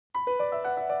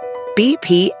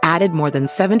BP added more than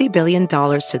 $70 billion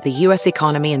to the U.S.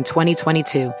 economy in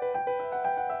 2022.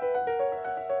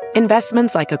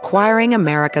 Investments like acquiring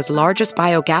America's largest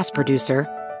biogas producer,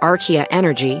 Archaea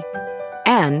Energy,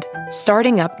 and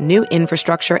starting up new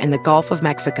infrastructure in the Gulf of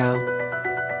Mexico.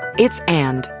 It's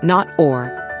and, not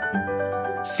or.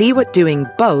 See what doing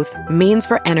both means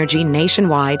for energy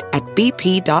nationwide at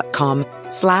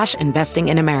bp.com/investing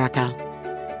in America.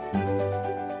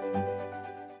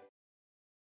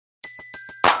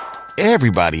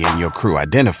 Everybody in your crew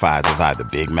identifies as either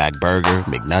Big Mac Burger,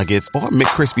 McNuggets, or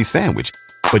McCrispy Sandwich.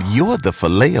 But you're the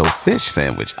Filet-O-Fish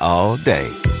Sandwich all day.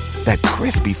 That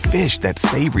crispy fish, that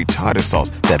savory tartar sauce,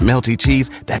 that melty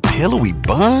cheese, that pillowy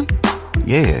bun.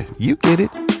 Yeah, you get it.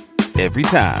 Every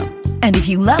time. And if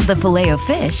you love the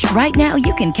Filet-O-Fish, right now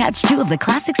you can catch two of the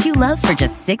classics you love for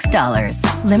just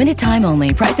 $6. Limited time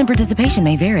only. Price and participation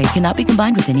may vary. Cannot be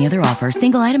combined with any other offer.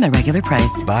 Single item at regular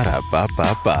price.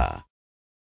 Ba-da-ba-ba-ba.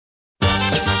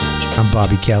 I'm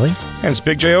Bobby Kelly. And it's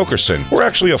Big J. Okerson. We're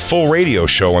actually a full radio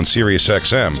show on Sirius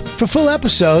XM. For full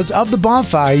episodes of The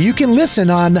Bonfire, you can listen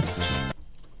on...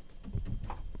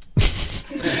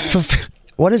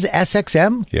 What is it,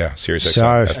 SXM? Yeah, Sirius XM.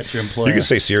 Sorry. That's your employer. You can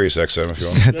say Sirius XM if you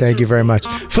want. Thank you very much.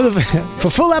 For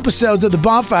full episodes of The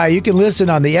Bonfire, you can listen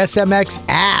on the SMX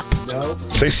app. Nope.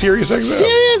 Say Sirius XM.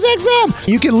 Sirius XM.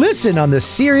 You can listen on the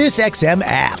Sirius XM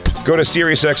app. Go to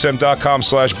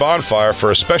SiriusXM.com/bonfire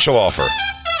for a special offer.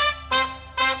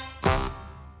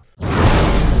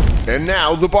 And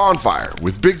now, The Bonfire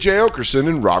with Big J. Okerson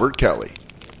and Robert Kelly.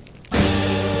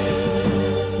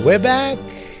 We're back.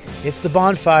 It's The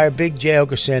Bonfire, Big J.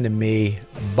 Okerson and me,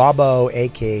 Bobo,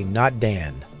 a.k.a. Not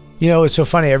Dan. You know, it's so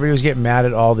funny. Everybody was getting mad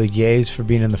at all the gays for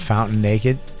being in the fountain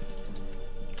naked.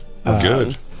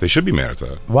 Good. They should be mad at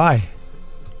that. Why?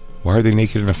 Why are they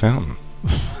naked in a fountain?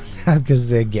 Because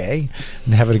they're gay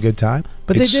and having a good time.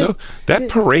 But it's they did. That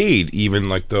parade, even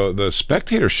like the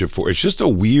spectatorship for it's just a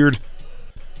weird...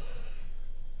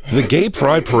 The gay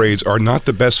pride parades are not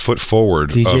the best foot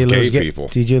forward of gay people.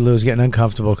 DJ Lou's getting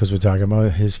uncomfortable because we're talking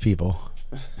about his people.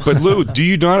 But Lou, do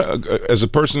you not, as a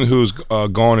person who's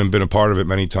gone and been a part of it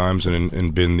many times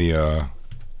and been the...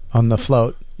 on the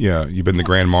float. Yeah, you've been the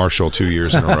Grand Marshal 2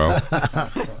 years in a row.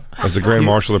 As the Grand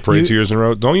Marshal of the parade 2 years in a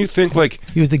row. Don't you think like...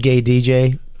 He was the gay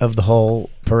DJ of the whole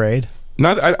parade?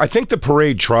 I think the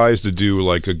parade tries to do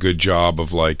like a good job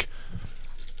of like...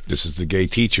 This is the gay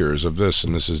teachers of this,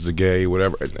 and this is the gay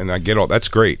whatever, and I get all that's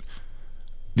great.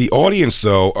 The audience,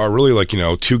 though, are really like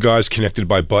two guys connected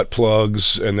by butt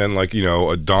plugs, and then like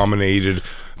a dominating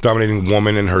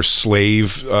woman and her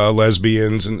slave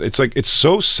lesbians, and it's like it's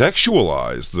so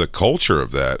sexualized. The culture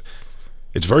of that,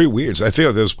 it's very weird. So I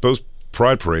think those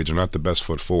pride parades are not the best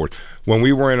foot forward. When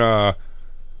we were in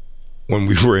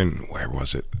where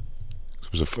was it?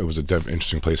 It was a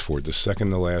interesting place for it. The second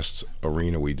to last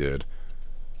arena we did.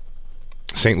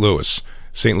 St. Louis.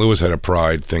 St. Louis had a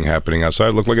pride thing happening outside.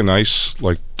 It looked like a nice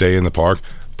day in the park,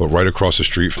 but right across the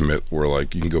street from it were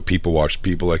like you can go people watch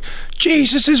people like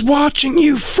Jesus is watching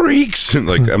you freaks, and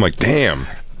like I'm like damn,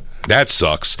 that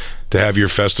sucks to have your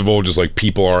festival just like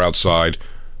people are outside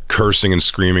cursing and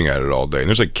screaming at it all day, and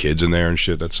there's like kids in there and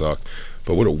shit. That sucked.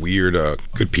 But what a weird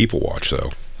good people watch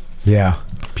though. Yeah.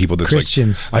 People that's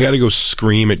Christians. Like, I got to go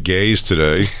scream at gays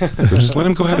today. Just let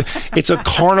them go have it. It's a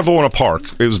carnival in a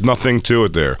park. There was nothing to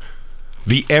it there.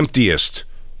 The emptiest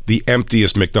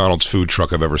McDonald's food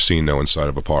truck I've ever seen, though, inside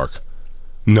of a park.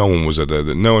 No one was at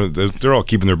that. No, they're all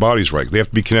keeping their bodies right. They have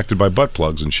to be connected by butt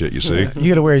plugs and shit, you see? You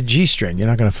got to wear a G-string. You're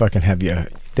not going to fucking have you.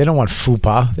 They don't want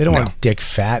fupa. They don't want dick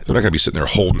fat. They're not going to be sitting there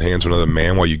holding hands with another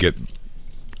man while you get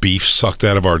beef sucked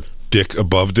out of our dick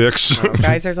above dicks. Oh,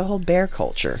 guys, there's a whole bear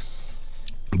culture.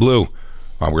 Blue,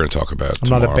 we're going to talk about. I'm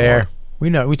not a bear.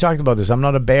 We talked about this. I'm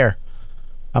not a bear.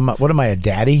 What am I, a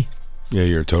daddy? Yeah,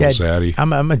 you're a total zaddy.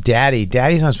 I'm a daddy.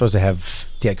 Daddy's not supposed to have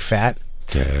dick fat.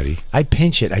 Daddy. I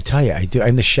pinch it. I tell you, I do.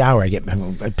 In the shower, I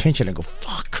pinch it and go,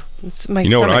 fuck. It's my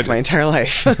stomach my entire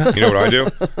life. You know what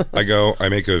I do? I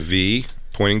make a V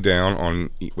pointing down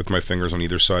with my fingers on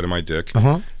either side of my dick,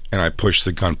 and I push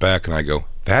the cunt back, and I go,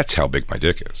 that's how big my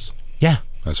dick is. Yeah.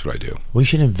 That's what I do. We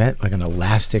should invent like an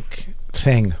elastic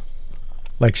thing,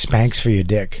 like Spanx for your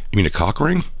dick. You mean a cock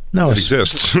ring? No, it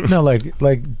exists. No, like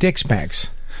dick Spanx.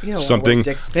 You don't Something.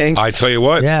 Dick Spanx. I tell you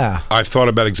what. Yeah. I've thought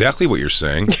about exactly what you're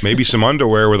saying. Maybe some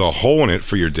underwear with a hole in it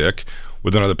for your dick,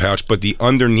 with another pouch, but the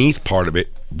underneath part of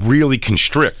it really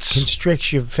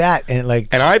constricts your fat, and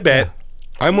I bet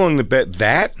I'm willing to bet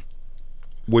that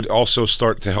would also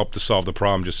start to help to solve the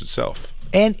problem just itself.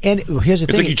 And here's the thing.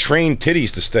 It's like you train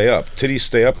titties to stay up. Titties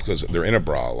stay up because they're in a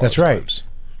bra a lot of times. Right.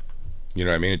 You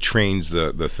know what I mean? It trains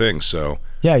the thing. So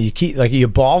Yeah, you keep like your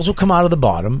balls will come out of the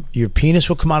bottom, your penis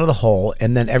will come out of the hole,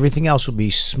 and then everything else will be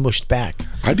smushed back.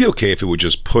 I'd be okay if it would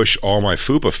just push all my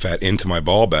fupa fat into my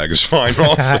ball bag. Is fine.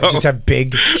 Also, just have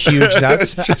big, huge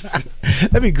nuts.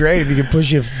 That'd be great if you could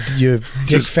push your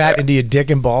dick fat into your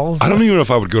dick and balls. I don't even know if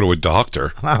I would go to a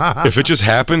doctor. If it just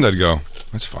happened, I'd go,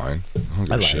 that's fine. I don't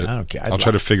give a shit. I don't care. I'll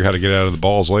try to figure how to get out of the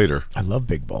balls later. I love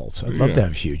big balls. I'd love to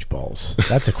have huge balls.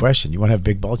 That's a question. You want to have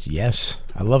big balls? Yes.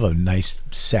 I love a nice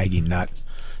saggy nut.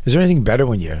 Is there anything better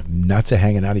when your nuts are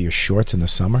hanging out of your shorts in the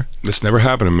summer? This never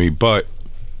happened to me, but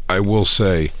I will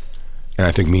say, and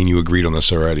I think me and you agreed on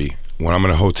this already, when I'm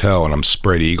in a hotel and I'm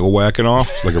spread eagle whacking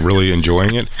off, like I'm really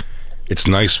enjoying it, it's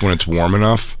nice when it's warm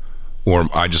enough, or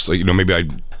I just, like, maybe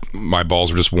my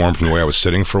balls were just warm from the way I was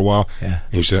sitting for a while. Yeah.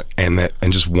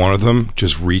 And just one of them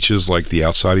just reaches like the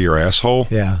outside of your asshole.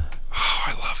 Yeah. Oh,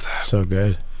 I love that. So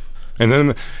good. And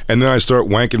then I start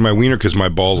wanking my wiener because my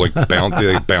balls like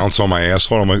bounce on my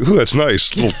asshole. I'm like, ooh, that's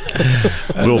nice.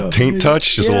 Little taint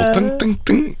touch, just a little ting, ting,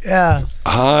 ting. Yeah.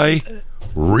 I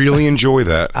really enjoy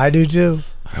that. I do too.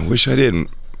 I wish I didn't,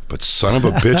 but son of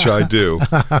a bitch, I do.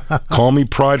 Call me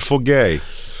prideful gay.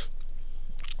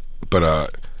 But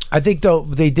I think though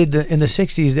they did in the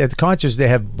 '60s at the concerts they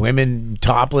have women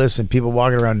topless and people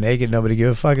walking around naked. Nobody give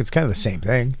a fuck. It's kind of the same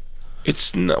thing.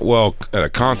 It's not, well, at a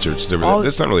concert, it's different.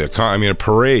 That's not really a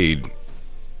parade,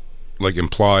 like,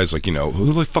 implies, like,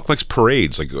 who the fuck likes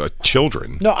parades? Like,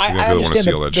 children. No, I understand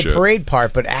the parade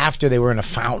part, but after they were in a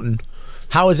fountain,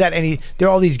 how is that there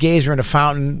are all these gays were in a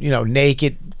fountain,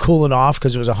 naked, cooling off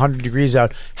because it was 100 degrees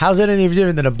out. How's that any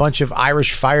different than a bunch of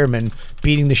Irish firemen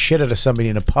beating the shit out of somebody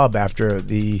in a pub after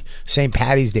the St.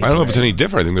 Patty's Day I don't know if parade? it's any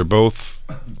different. I think they're both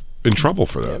in trouble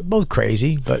for that. They're both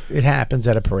crazy, but it happens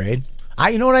at a parade.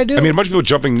 You know what I do? I mean, a bunch of people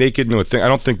jumping naked into a thing. I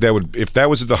don't think that would. If that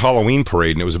was at the Halloween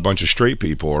parade and it was a bunch of straight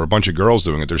people or a bunch of girls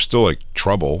doing it, there's still like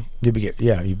trouble.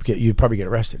 You'd probably get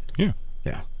arrested. Yeah.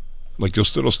 Like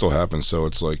it'll still happen. So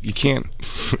it's like you can't.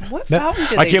 What fountain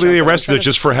did I can't believe they arrested it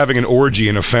just for having an orgy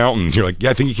in a fountain. You're like,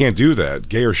 yeah, I think you can't do that,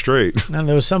 gay or straight. And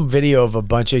there was some video of a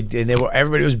bunch of, and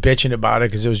everybody was bitching about it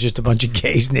because it was just a bunch of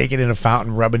gays naked in a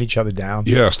fountain rubbing each other down.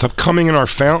 Yeah, stop coming in our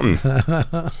fountain.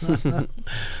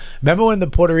 Remember when the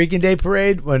Puerto Rican Day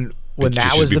parade when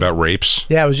that was about rapes?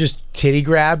 Yeah, it was just titty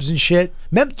grabs and shit.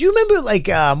 Do you remember like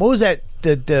what was that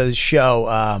the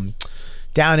show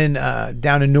down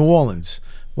in New Orleans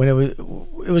when it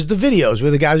was the videos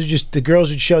where the girls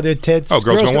would show their tits. Oh,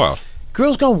 Girls Gone Wild.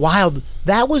 Girls Gone Wild.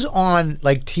 That was on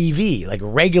like TV, like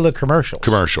regular commercials.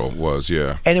 Commercial was,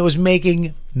 yeah. And it was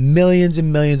making millions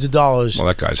and millions of dollars. Well,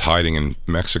 that guy's hiding in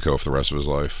Mexico for the rest of his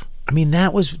life. I mean,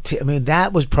 that was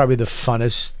probably the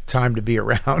funnest time to be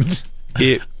around.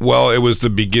 It was the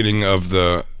beginning of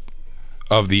the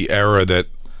era that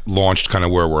launched kind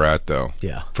of where we're at, though.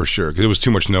 Yeah, for sure. Because it was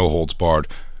too much no holds barred.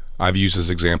 I've used this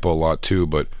example a lot too,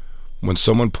 but when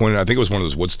someone pointed, I think it was one of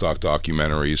those Woodstock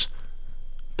documentaries,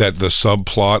 that the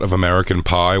subplot of American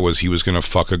Pie was he was going to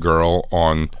fuck a girl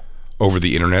over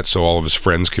the internet so all of his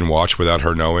friends can watch without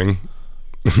her knowing.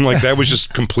 Like that was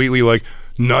just completely like.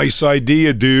 Nice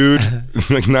idea, dude.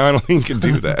 Like, no, I don't think you can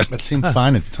do that. That seemed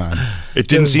fine at the time. It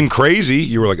didn't seem crazy.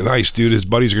 You were like, nice, dude. His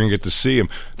buddies are going to get to see him.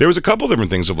 There was a couple different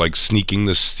things of like sneaking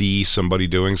to see somebody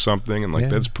doing something, and like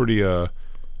that's pretty. I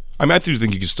mean, I do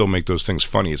think you can still make those things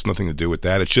funny. It's nothing to do with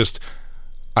that. It's just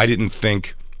I didn't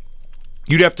think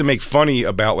you'd have to make funny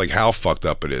about like how fucked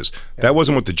up it is. That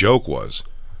wasn't what the joke was.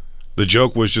 The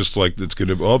joke was just like they're going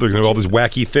to have all these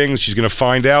wacky things. She's going to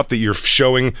find out that you're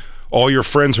showing. All your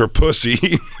friends are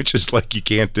pussy, which is like you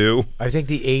can't do. I think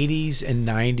the 80s and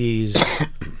 90s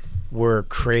were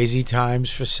crazy times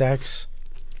for sex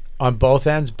on both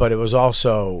ends, but it was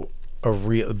also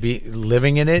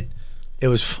living in it. It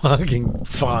was fucking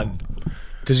fun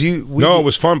because it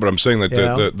was fun. But I'm saying that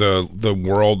the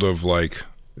world of like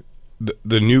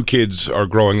the new kids are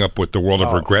growing up with the world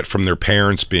of regret from their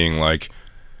parents being like.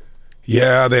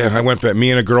 Yeah, I went back. Me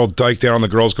and a girl diked out on the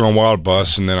Girls Gone Wild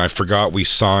bus, and then I forgot we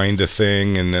signed a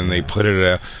thing, and then they put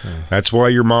it. That's why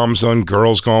your mom's on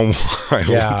Girls Gone Wild.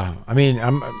 Yeah, I mean,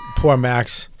 poor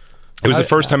Max. It was the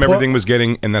first time everything was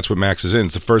getting, and that's what Max is in.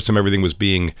 It's the first time everything was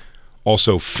being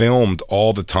also filmed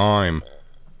all the time.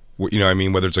 You know what I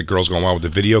mean? Whether it's like Girls Gone Wild with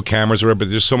the video cameras or whatever, but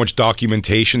there's so much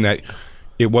documentation that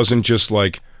it wasn't just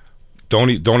like,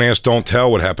 don't ask, don't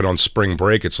tell what happened on spring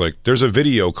break. It's like there's a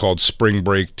video called Spring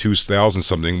Break 2000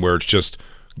 something where it's just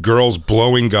girls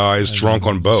blowing guys drunk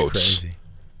on boats. Crazy.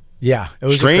 Yeah, it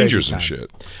was strangers and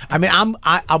shit. I mean,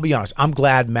 I'll be honest. I'm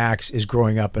glad Max is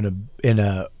growing up in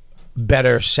a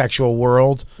better sexual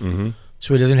world,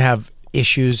 so he doesn't have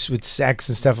issues with sex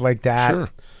and stuff like that. Sure.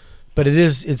 But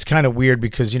it's kind of weird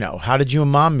because how did you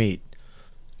and mom meet?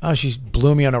 Oh, she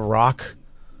blew me on a rock.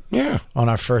 Yeah. On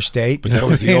our first date. But that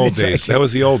was the old days. That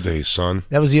was the old days, son.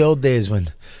 That was the old days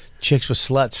when chicks were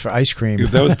sluts for ice cream.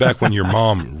 That was back when your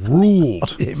mom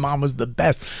ruled. Mom was the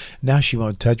best. Now she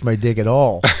won't touch my dick at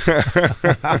all.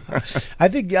 I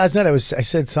think last night I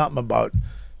said something about,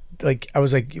 like, I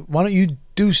was like, why don't you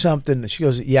do something? She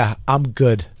goes, yeah, I'm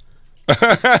good.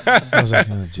 I was like,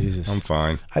 oh, Jesus. I'm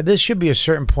fine. This should be a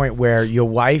certain point where your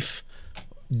wife,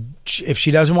 if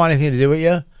she doesn't want anything to do with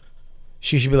you,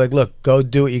 she should be like, look, go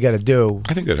do what you got to do.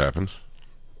 I think that happens.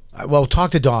 Well, talk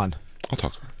to Dawn. I'll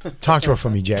talk to her. Talk to her for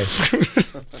me, Jay.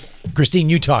 Christine,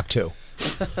 you talk too.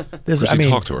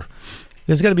 Talk to her.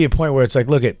 There's got to be a point where it's like,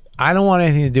 look, I don't want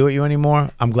anything to do with you anymore.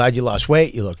 I'm glad you lost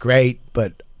weight. You look great.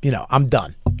 But, I'm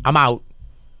done. I'm out.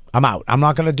 I'm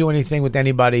not going to do anything with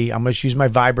anybody. I'm going to use my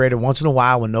vibrator once in a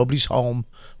while when nobody's home,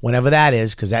 whenever that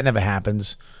is, because that never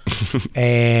happens.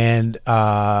 And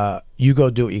you go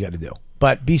do what you got to do.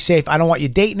 But be safe. I don't want you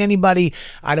dating anybody.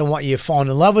 I don't want you falling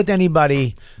in love with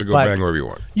anybody. But go bang wherever you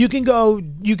want. You can go.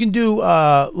 You can do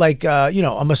a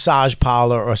massage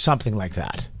parlor or something like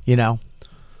that.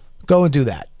 Go and do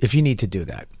that if you need to do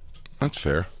that. That's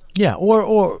fair. Yeah.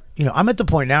 Or I'm at the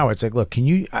point now where it's like, look, can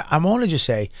you? I want to just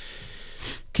say,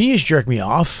 can you just jerk me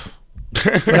off?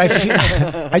 But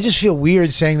I just feel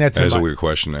weird saying that to That is a weird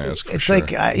question to ask. It's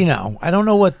like I don't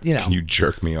know what Can you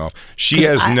jerk me off? She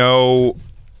has no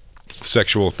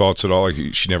sexual thoughts at all.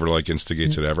 Like she never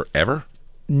instigates it ever.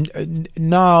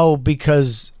 No,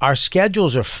 because our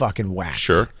schedules are fucking whacked.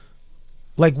 Sure.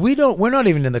 Like we're not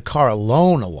even in the car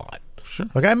alone a lot. Sure.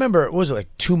 Like I remember, what was it,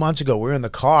 like 2 months ago? We were in the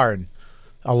car and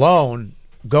alone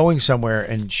going somewhere,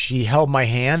 and she held my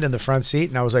hand in the front seat,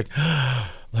 and I was like, oh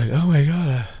my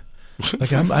God.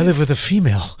 I live with a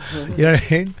female. You know what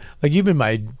I mean? Like you've been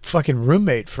my fucking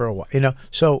roommate for a while.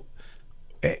 So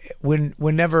when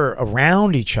we're never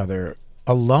around each other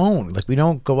alone, like we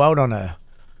don't go out on a.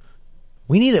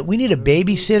 We need a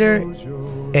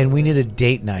babysitter, and we need a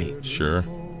date night. Sure.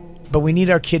 But we need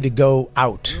our kid to go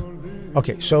out.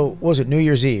 Okay, so what was it, New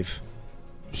Year's Eve?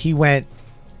 He went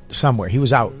somewhere. He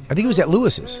was out. I think he was at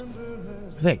Lewis's.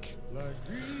 I think.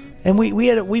 And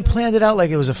we planned it out like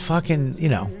it was a fucking,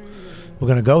 we're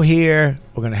gonna go here.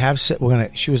 We're gonna have.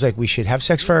 She was like, we should have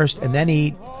sex first and then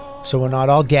eat, so we're not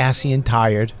all gassy and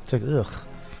tired. It's like, ugh.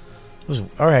 It was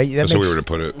all right. That's a weird way to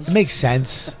put it. It makes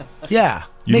sense. Yeah,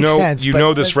 makes sense.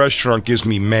 This restaurant gives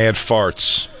me mad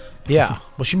farts. Yeah.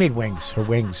 Well, she made wings. Her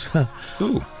wings.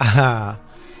 Ooh.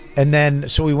 And then,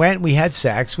 so we went and we had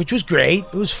sex, which was great.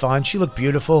 It was fun. She looked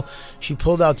beautiful. She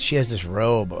pulled out, she has this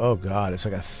robe. Oh, God. It's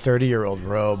like a 30-year-old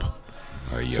robe.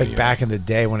 It's like back in the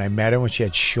day when I met her, when she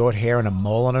had short hair and a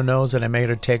mole on her nose that I made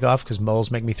her take off because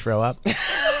moles make me throw up.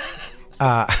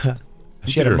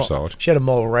 She had a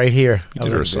mole right here. You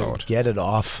did her a solid. Get it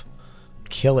off.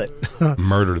 Kill it.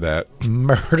 Murder that.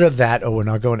 Murder that. Oh, we're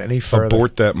not going any further.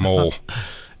 Abort that mole.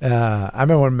 I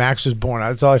remember when Max was born.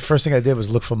 That's all. The first thing I did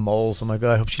was look for moles. I'm like, oh,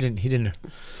 I hope he didn't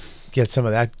get some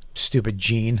of that stupid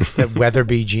gene, that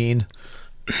Weatherby gene.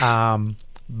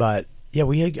 But yeah,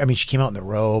 she came out in the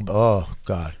robe. Oh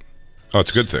God. Oh, it's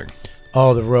a good thing.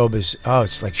 Oh, the robe is. Oh,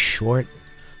 it's like short,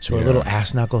 so her little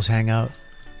ass knuckles hang out.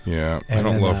 Yeah, I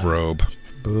don't love robe.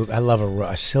 I love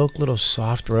a silk little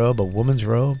soft robe, a woman's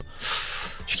robe.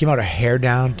 She came out, her hair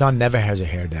down. Dawn never has her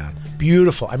hair down.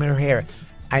 Beautiful. I mean, her hair.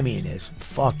 Is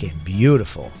fucking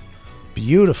beautiful.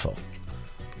 Beautiful.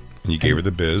 And you gave her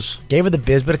the biz. Gave her the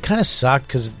biz, but it kind of sucked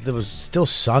because there was still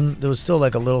sun. There was still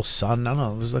like a little sun. I don't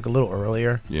know. It was like a little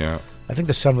earlier. Yeah. I think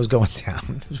the sun was going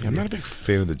down. I'm not a big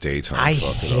fan of the daytime. I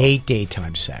hate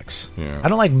daytime sex. Yeah. I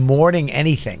don't like morning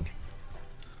anything.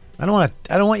 I don't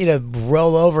want you to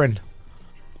roll over and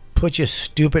put your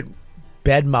stupid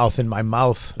bed mouth in my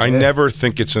mouth. I never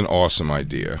think it's an awesome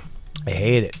idea. I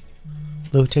hate it.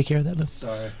 Lou, take care of that, Lou.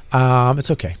 Sorry.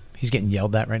 It's okay. He's getting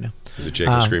yelled at right now. Is it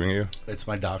Jacob screaming at you? It's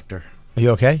my doctor. Are you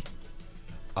okay?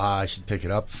 I should pick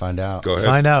it up, find out. Go ahead.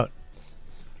 Find out.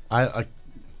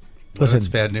 Listen, it's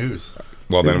bad news.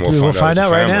 Well, then we'll find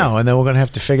out right now, and then we're going to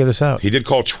have to figure this out. He did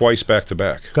call twice back to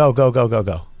back. Go.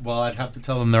 Well, I'd have to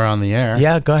tell them they're on the air.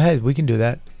 Yeah, go ahead. We can do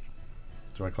that.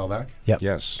 Do I call back? Yep.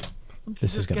 Yes.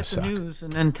 This is going to suck. The news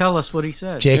and then tell us what he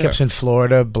said. Jacob's in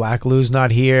Florida. Black Lou's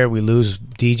not here. We lose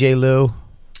DJ Lou.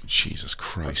 Jesus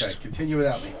Christ. Okay, continue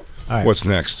without me. All right. What's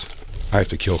next? I have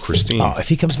to kill Christine. Oh, if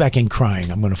he comes back in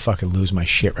crying, I'm going to fucking lose my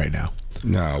shit right now.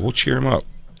 No, we'll cheer him up.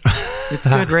 It's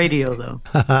good radio, though.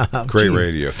 Great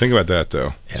radio. Think about that,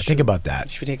 though. Yeah, think about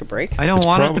that. Should we take a break? I don't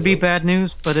want it to be bad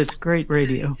news, but it's great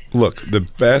radio. Look, the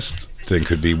best thing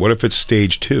could be, what if it's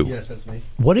stage 2? Yes, that's me.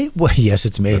 Yes,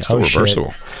 it's me. That's still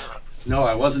reversible. No,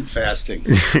 I wasn't fasting.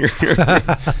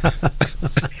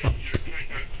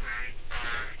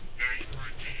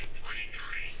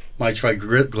 My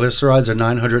triglycerides are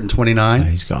 929.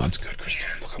 He's gone. That's good, Christine.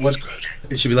 Look at what's good.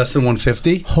 It should be less than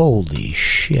 150. Holy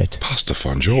shit. Pasta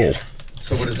Fonjol.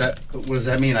 So what does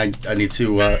that mean? I need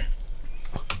to... Oh,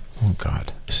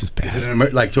 God. This is bad. Is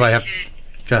it like, do I have...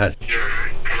 Go ahead. Your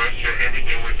cholesterol,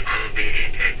 everything was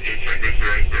elevated, and your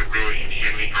triglycerides are really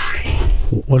extremely high.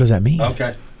 What does that mean?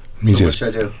 Okay. Means So he what has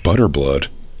should I do? butter blood.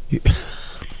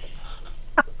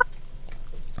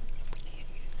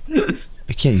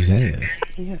 You can't use any of it.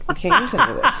 Yeah, you can't use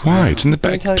any of this. Why? It's in the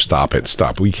back. tell you- Stop it.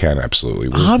 Stop. We can absolutely.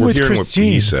 On We're with hearing Christine.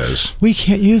 what he says. We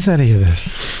can't use any of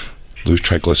this. Loose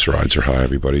triglycerides are high,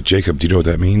 everybody. Jacob, do you know what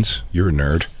that means? You're a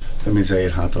nerd. That means I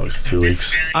ate hot dogs for 2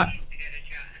 weeks.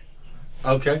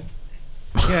 Okay.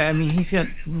 Yeah, I mean, he's got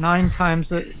 9 times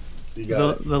the You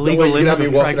got it. the legal No way, you limit got me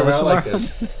of walking around like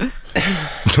triglycerides.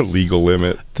 this. The legal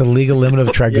limit. The legal limit of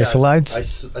triglycerides?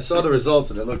 Yeah, I saw the results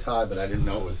and it looked high, but I didn't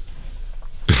know it was...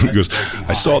 He goes,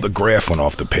 I saw the graph went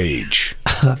off the page.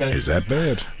 Okay. Is that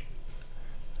bad?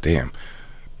 Damn.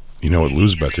 You know what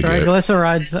Lou's about to get?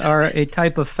 Triglycerides are a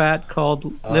type of fat called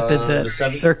lipid the that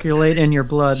seven- circulate in your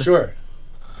blood. Sure.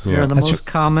 They're the That's most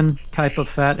common type of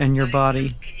fat in your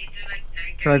body.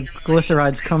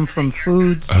 Triglycerides come from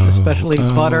foods, especially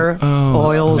butter,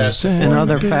 oils, Fats and before.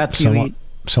 other fats you eat.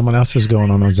 Someone else is going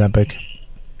on Ozempic.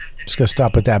 Just got to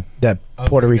stop with that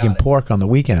Puerto Okay, Rican got it. pork on the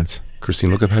weekends.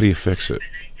 Christine, look up how do you fix it?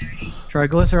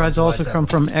 Triglycerides also that? come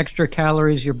from extra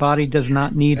calories your body does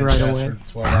not need right away.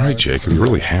 All right, Jacob, you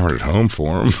really hammered it home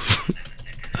for him.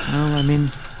 Well, I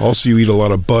mean, Also, you eat a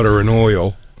lot of butter and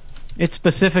oil. it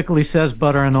specifically says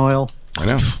butter and oil. I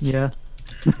know. Yeah.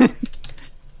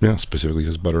 Yeah, specifically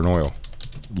says butter and oil.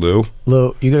 Lou, Lou,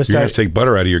 you got to you're gonna start. have to take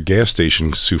butter out of your gas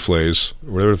station souffles,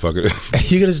 whatever the fuck it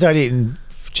is. You got to start eating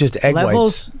just egg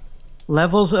whites.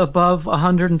 Levels above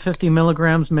 150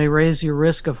 milligrams may raise your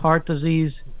risk of heart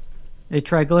disease. A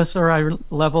triglyceride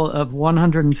level of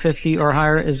 150 or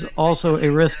higher is also a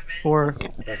risk for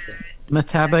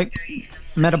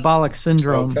metabolic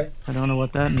syndrome. Okay. I don't know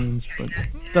what that means, but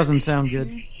it doesn't sound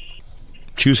good.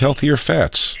 Choose healthier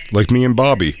fats, like me and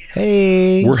Bobby.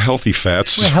 Hey, We're healthy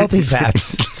fats. we're Healthy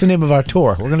Fats. It's the name of our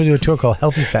tour. We're going to do a tour called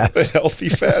Healthy Fats. Healthy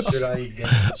fats. Should I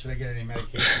get any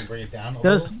medication to bring it down a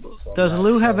Does little? So I'm does not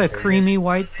Lou have so a famous? creamy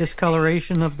white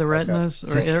discoloration of the retinas,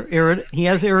 or he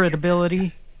has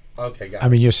irritability? Okay, got it. I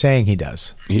mean, you're saying he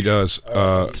does. He does.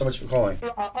 Thanks so much for calling.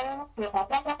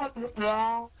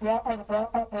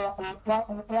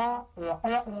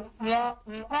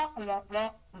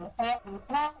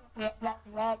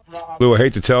 Lou, I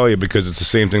hate to tell you because it's the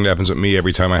same thing that happens with me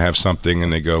every time I have something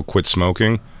and they go quit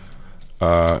smoking.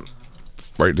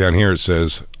 Right down here it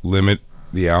says limit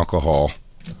the alcohol.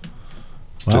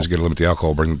 Well- Just got to limit the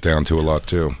alcohol, bring it down to a lot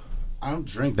too. I don't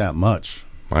drink that much.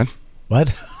 What?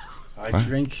 What? I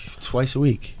drink twice a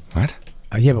week. What?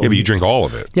 Yeah, but Yeah, but you drink all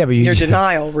of it. Yeah, but you. Your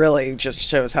denial really just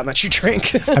shows how much you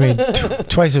drink. I mean,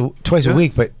 twice a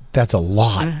week, but that's a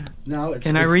lot. No, it's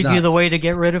Can I it's read not. you the way to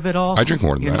get rid of it all? I drink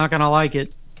more than You're that. not gonna like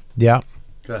it. Yeah.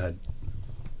 Go ahead.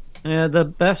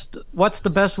 What's the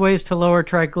best ways to lower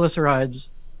triglycerides?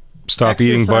 Stop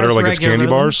eating Exercise butter like it's candy regularly.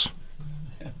 bars.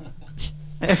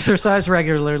 Exercise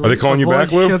regularly. Are they calling you Avoid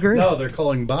back, Lou? Sugar. No, they're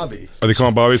calling Bobby. Are they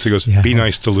calling Bobby? So he goes, Yeah. be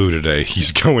nice to Lou today.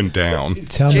 He's going down.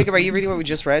 Tell him, Jacob, are you reading what we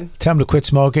just read? tell him to quit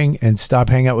smoking and stop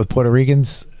hanging out with Puerto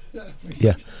Ricans.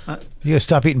 Yeah. You got to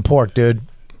stop eating pork, dude.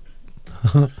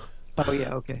 Oh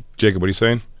yeah, okay. Jacob, what are you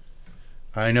saying?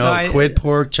 I know. Quit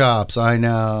pork chops. I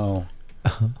know.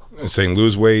 It's saying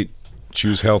lose weight,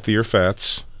 choose healthier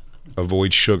fats,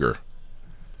 avoid sugar,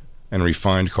 and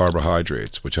refined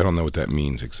carbohydrates, which I don't know what that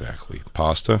means exactly.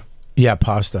 Pasta, Yeah,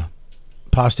 pasta.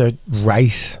 Pasta,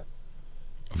 rice.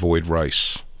 avoid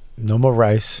rice. No more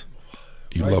rice.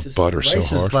 You Rice love is- butter so Rice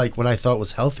hard. is like what I thought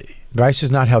was healthy. Rice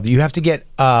is not healthy. You have to get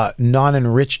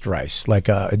non-enriched rice, like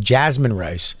a jasmine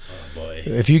rice. Oh boy.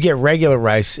 If you get regular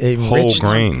rice, Whole enriched,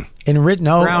 grain. enriched,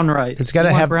 no Brown rice. It's got to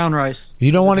You want have brown rice.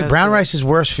 You don't want it. It has Brown to- rice is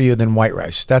worse for you than white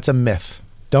rice. That's a myth.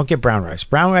 Don't get brown rice.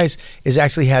 Brown rice is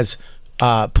actually has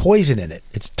poison in it.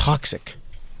 It's toxic.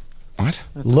 What?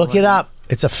 Look it up.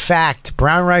 It's a fact.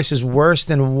 Brown rice is worse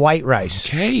than white rice.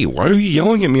 Okay, why are you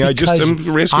yelling at me? I'm Because asking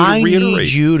you I to reiterate. need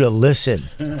you to listen.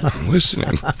 I'm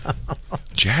listening.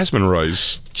 Jasmine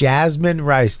rice. Jasmine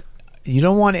rice. You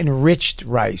don't want enriched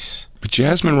rice. But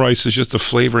jasmine rice is just the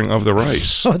flavoring of the rice.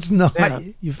 So it's not. Yeah.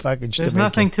 You fucking There's Jamaican.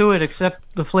 nothing to it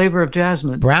except the flavor of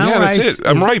jasmine. Brown Yeah, rice. that's it.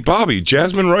 I'm is- right, Bobby.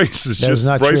 Jasmine rice is that is just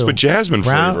not rice true. with jasmine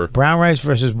flavor. Brown rice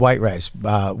versus white rice.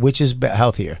 Which is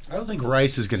healthier? I don't think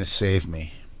rice is going to save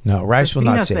me. No, rice will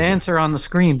not Peanut's save the you. answer on the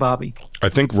screen, Bobby. I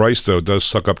think rice, though, does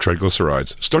suck up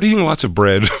triglycerides. Start eating lots of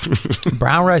bread.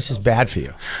 Brown rice is bad for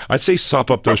you. I'd say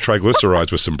sop up those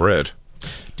triglycerides with some bread.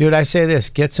 Dude, I say this.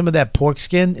 Get some of that pork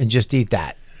skin and just eat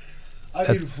that.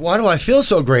 I mean, why do I feel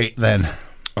so great then?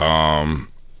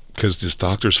 Because this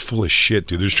doctor's full of shit,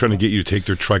 dude. They're just trying to get you to take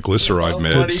their triglyceride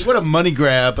meds. What a money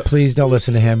grab. Please don't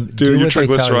listen to him. Dude, Do your what they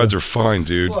tell triglycerides you. are fine,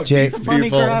 dude. Jay,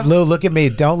 Lou, look at me.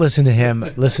 Don't listen to him.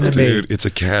 Listen to me. Dude, it's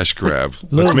a cash grab.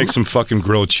 Let's make some fucking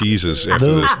grilled cheeses after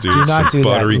Lou, this, dude. do not Some do that,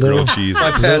 buttery Lou. grilled cheeses. If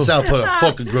I pass out, put a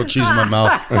fucking grilled cheese in my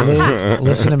mouth. Lou,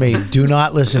 listen to me. Do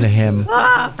not listen to him.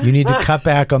 You need to cut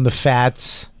back on the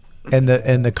fats and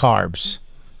the carbs.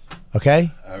 Okay?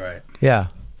 All right. Yeah.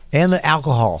 And the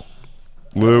alcohol.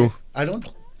 Lou. I don't.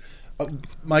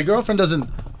 My girlfriend doesn't.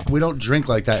 We don't drink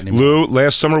like that anymore. Lou,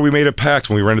 last summer we made a pact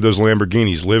when we rented those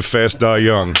Lamborghinis. Live fast, die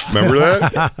young. Remember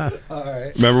that? All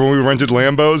right. Remember when we rented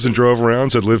Lambos and drove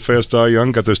around, said live fast, die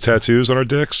young, got those tattoos on our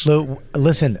dicks? Lou,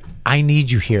 listen. I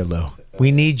need you here, Lou.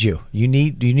 We need you. You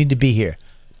need to be here.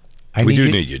 We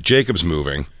do need you. Jacob's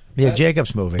moving. Yeah,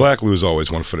 Jacob's moving. Black Lou's always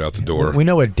 1 foot out the door. We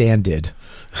know what Dan did.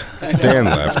 Dan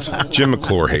left. Jim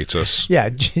McClure hates us. Yeah,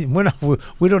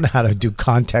 we don't know how to do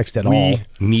context at all. We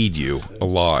need you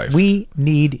alive. We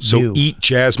need you. So eat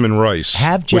jasmine rice.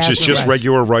 Have which is jasmine just rice.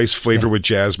 regular rice flavored with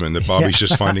jasmine that Bobby's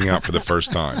just finding out for the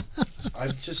first time.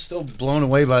 I'm just still blown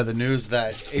away by the news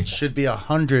that it should be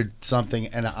 100 something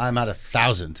and I'm at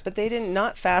 1,000. But they didn't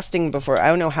not fasting before. I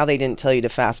don't know how they didn't tell you to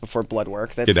fast before blood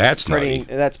work. That's pretty.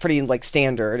 nutty. That's pretty like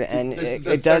standard, and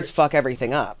it does fuck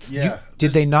everything up. Yeah.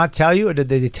 Did they not tell you, or did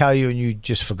they tell you and you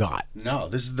just forgot? No,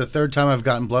 this is the third time I've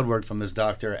gotten blood work from this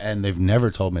doctor, and they've never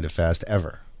told me to fast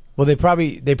ever. Well,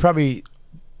 maybe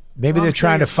they're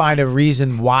trying to find a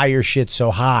reason why your shit's so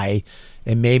high,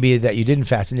 and maybe that you didn't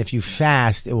fast. And if you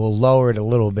fast, it will lower it a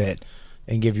little bit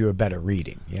and give you a better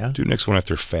reading. Yeah. Do next one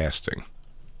after fasting.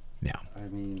 No. I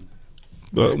mean,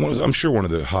 I'm sure one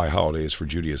of the high holidays for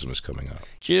Judaism is coming up.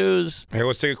 Jews. Hey,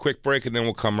 let's take a quick break and then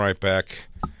we'll come right back.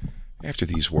 After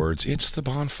these words, it's the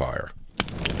bonfire.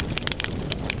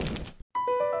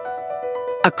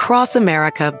 Across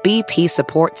America, BP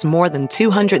supports more than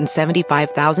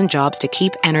 275,000 jobs to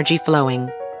keep energy flowing.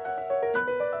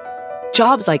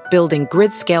 Jobs like building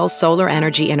grid-scale solar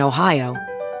energy in Ohio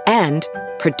and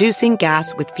producing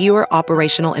gas with fewer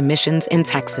operational emissions in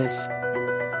Texas.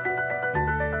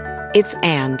 It's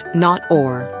and, not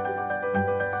or.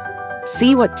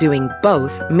 See what doing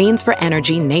both means for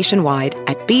energy nationwide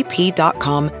at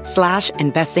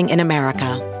bp.com/investing in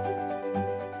America.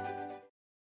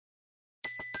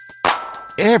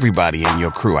 Everybody in your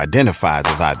crew identifies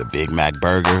as either Big Mac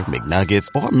Burger, McNuggets,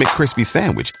 or McCrispy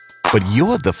Sandwich. But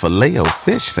you're the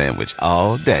Filet-O-Fish Sandwich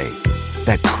all day.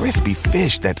 That crispy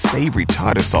fish, that savory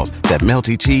tartar sauce, that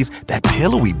melty cheese, that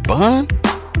pillowy bun.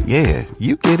 Yeah,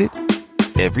 you get it.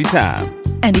 Every time.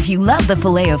 And if you love the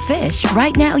Filet-O-Fish,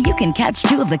 right now you can catch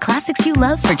two of the classics you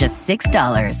love for just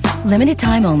 $6. Limited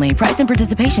time only. Price and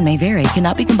participation may vary.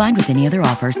 Cannot be combined with any other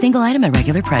offer. Single item at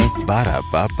regular price.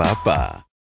 Ba-da-ba-ba-ba.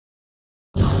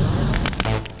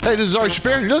 Hey, this is Ari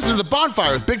Shafir, and you're listening to The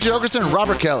Bonfire with Big J. Okerson and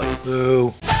Robert Kelly.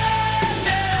 Boo.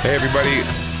 Hey, everybody.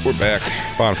 We're back.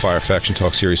 Bonfire Faction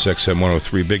Talk Series XM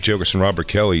 103. Big J. Okerson, Robert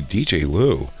Kelly, DJ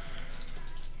Lou.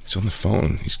 He's on the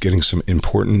phone. He's getting some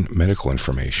important medical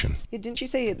information. Yeah, didn't she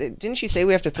say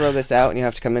we have to throw this out and you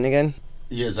have to come in again?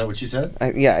 Yeah, is that what she said?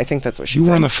 Yeah, I think that's what she said.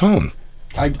 You were on the phone.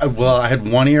 I had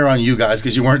one ear on you guys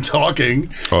because you weren't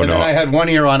talking. Oh, and no. then I had one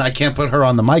ear on, I can't put her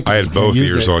on the mic. I had both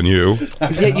ears on you.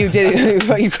 Yeah, you did.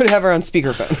 You could have her on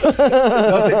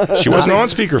speakerphone. She wasn't on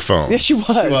speakerphone. Yes, she was.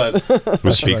 She was.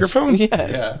 Was speakerphone?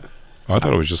 Yes. Yeah. I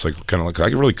thought it was just like kind of like I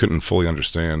really couldn't fully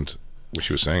understand what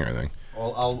she was saying or anything.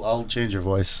 Well, I'll change your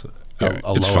voice. Yeah,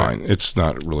 I'll it's lower fine. It's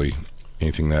not really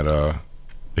anything that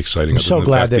exciting. I'm other so than the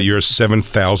glad fact that that you're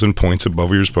 7,000 points above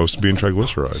where you're supposed to be in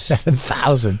triglycerides.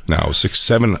 7,000. No,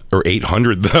 7 or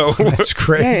 800 though. That's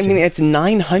crazy. Yeah, I mean it's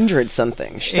 900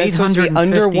 something. She said it's supposed to be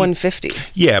under 150.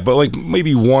 Yeah, but like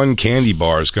maybe one candy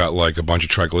bar's got like a bunch of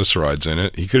triglycerides in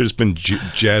it. He could have just been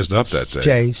jazzed up that day.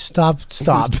 Jay, stop.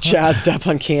 Jazzed up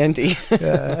on candy.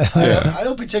 I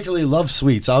don't particularly love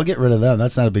sweets. I'll get rid of them.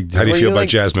 That's not a big deal. How do you feel about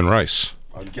jasmine rice?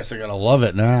 I guess I gotta love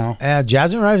it now.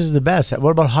 Jasmine rice is the best.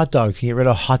 What about hot dogs? Can you get rid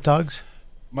of hot dogs?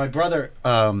 My brother's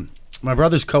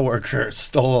coworker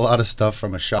stole a lot of stuff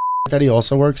from a shop that he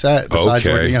also works at, besides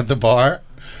working at the bar.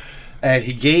 And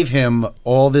he gave him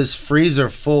all this freezer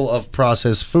full of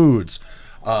processed foods,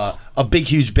 a big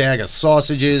huge bag of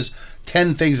sausages,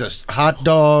 10 things of hot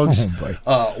dogs,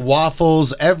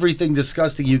 waffles, everything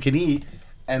disgusting you can eat.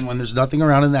 And when there's nothing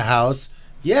around in the house,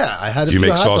 Yeah, I had a You few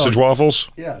make hot sausage dog- waffles?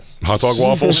 Yes. Hot dog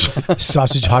waffles?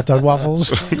 Sausage hot dog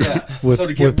waffles? Yeah. with So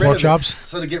to get rid pork of it- chops?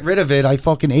 So to get rid of it, I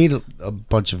fucking ate a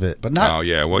bunch of it, but not. Oh,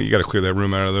 yeah. Well, you got to clear that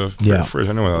room out of the Yeah. fridge.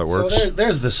 I know how that So works.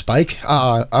 there's the spike.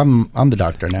 I'm the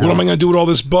doctor now. What am I going to do with all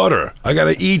this butter? I got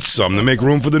to eat some to make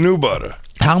room for the new butter.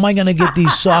 How am I going to get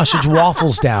these sausage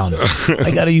waffles down?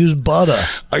 I got to use butter.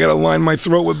 I got to line my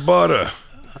throat with butter.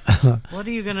 What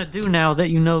are you going to do now that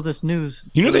you know this news?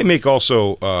 You know they make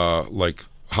also like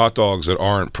hot dogs that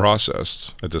aren't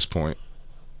processed at this point.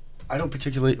 I don't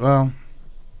particularly. Well,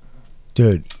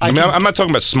 dude, I'm not talking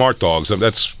about smart dogs.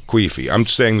 That's queefy. I'm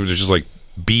saying there's just like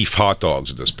beef hot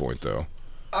dogs at this point, though.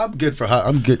 I'm good for hot.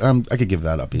 I'm good. I could give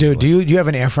that up. Easily. Dude, do you have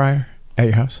an air fryer at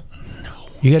your house? No.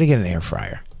 You got to get an air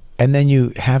fryer, and then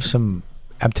you have some.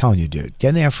 I'm telling you, dude, get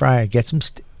an air fryer. Get some.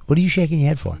 What are you shaking your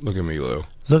head for? Look at me, Lou.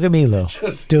 Look at me, Lou.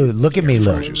 Dude, look at me,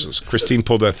 Lou. Christine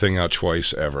pulled that thing out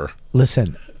twice ever.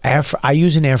 Listen, I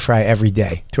use an air fryer every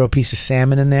day. Throw a piece of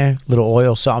salmon in there, little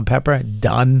oil, salt, and pepper.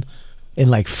 Done in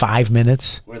like 5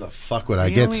 minutes. Where the fuck would I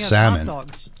get salmon?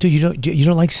 Dude, you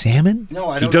don't like salmon? No,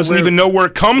 I He don't. doesn't even know where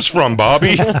it comes from,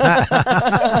 Bobby.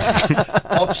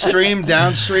 Upstream,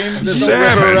 downstream. There's no river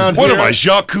Salmon. around What here. am I,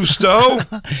 Jacques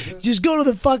Cousteau? Just go to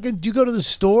the fucking. Do you go to the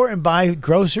store and buy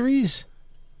groceries?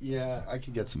 Yeah, I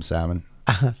could get some salmon.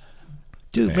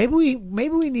 Dude, maybe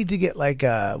we need to get like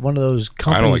one of those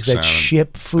I don't like companies that salmon.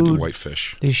 ship I food. do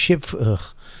whitefish. They ship. Ugh.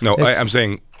 No, I'm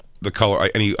saying the color.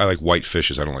 I like white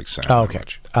fishes. I don't like salmon. Oh,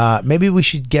 okay. Maybe we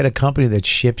should get a company that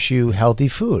ships you healthy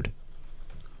food.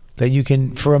 That you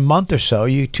can, for a month or so,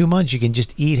 2 months, you can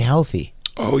just eat healthy.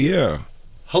 Oh yeah.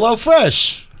 Hello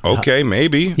Fresh. Okay,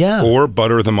 maybe. Yeah. Or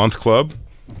Butter of the Month Club.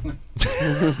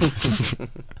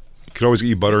 Could always get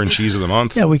you butter and cheese of the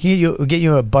month. Yeah, we can get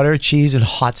you a butter, cheese, and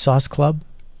hot sauce club.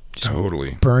 Just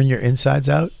totally. Burn your insides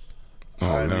out. Oh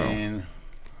I no. mean,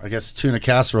 I guess tuna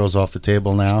casserole's off the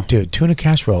table now. Dude, tuna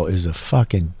casserole is a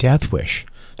fucking death wish.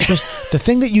 Just the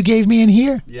thing that you gave me in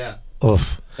here. Yeah.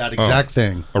 Oof. That exact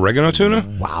thing. Oregano tuna?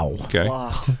 Wow. Okay.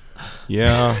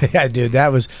 Yeah. Yeah, dude,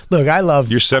 that was. Look, I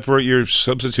love. You're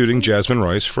substituting jasmine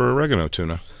rice for oregano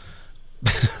tuna.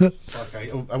 Fuck,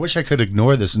 I wish I could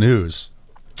ignore this news.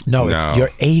 No, it's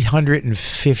you're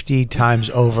 850 times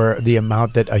over the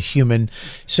amount that a human.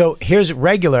 So here's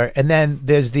regular, and then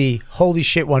there's the holy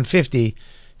shit 150,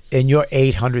 and you're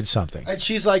 800 something. And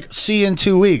she's like, "See you in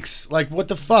 2 weeks." Like, what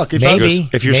the fuck? If Maybe.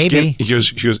 If your skin,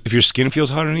 if your skin feels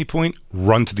hot at any point,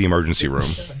 run to the emergency room.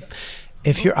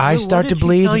 If your eyes Lou, start to what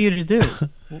bleed, did she tell you to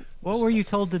do? What were you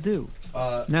told to do?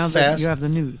 Now that fast. you have the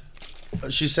news.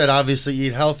 She said, obviously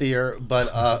eat healthier,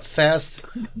 but fast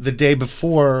the day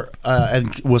before,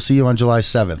 and we'll see you on July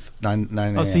 7th, 9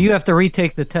 a.m. Oh, so you have to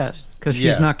retake the test because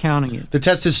Yeah. she's not counting it. The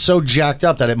test is so jacked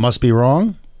up that it must be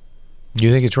wrong.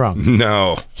 you think it's wrong,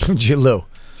 No. Lou?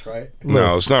 That's right.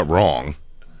 No, it's not wrong.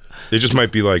 It just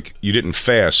might be like you didn't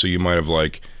fast, so you might have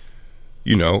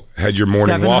had your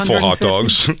morning waffle hot 750?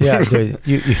 dogs. Yeah, dude.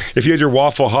 If you had your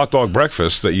waffle hot dog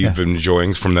breakfast that you've been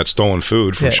enjoying from that stolen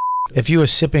food from Yeah. If you were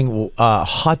sipping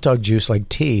hot dog juice like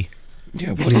tea,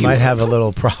 you might have a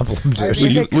little problem, dude.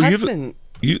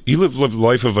 You live the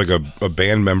life of like a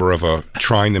band member of a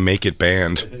trying to make it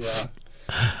band.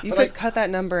 You could cut that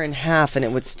number in half and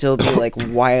it would still be like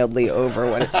wildly over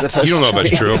what it's supposed to be. You don't know if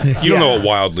that's true. You don't know what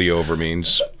wildly over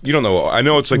means. You don't know. I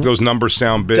know it's like those numbers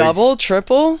sound big. Double,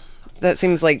 triple? That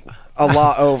seems like a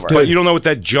lot over. But you don't know what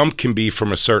that jump can be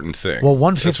from a certain thing. Well,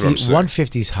 That's what I'm saying.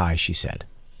 150 is high, she said.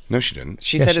 No, she didn't.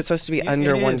 She said it's supposed to be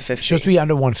under 150. It's supposed to be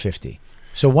under 150.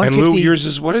 So And 150. Lou, yours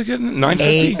is what again?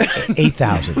 950?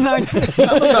 8,000. I'm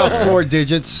about 4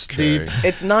 digits deep.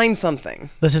 It's 9 something.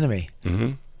 Listen to me.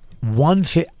 Mm-hmm.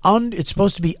 It's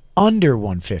supposed to be under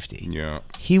 150. Yeah.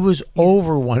 He was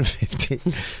over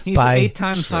 150 He's by 8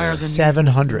 times higher than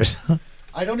 700.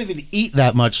 I don't even eat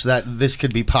that much that this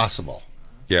could be possible.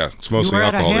 Yeah, it's You mostly were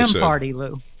at a alcohol. They ham said. party,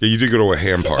 Lou. Yeah, you did go to a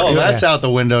ham party. Oh, that's out the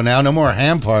window now. No more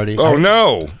ham party. Oh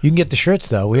no! You can get the shirts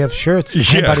though. We have shirts,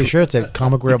 Yeah. Handbody shirts at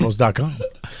comicrebels.com.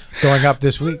 Going up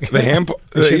this week. The ham.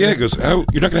 Yeah, it goes. Oh,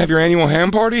 you're not gonna have your annual ham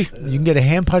party? You can get a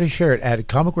ham party shirt at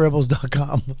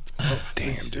comicrebels.com. Damn,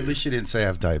 At dude. least she didn't say I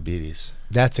have diabetes.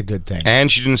 That's a good thing.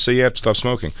 And she didn't say you have to stop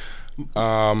smoking.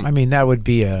 I mean, that would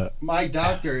be a. My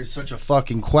doctor is such a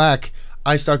fucking quack.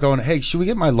 I start going, hey, should we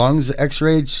get my lungs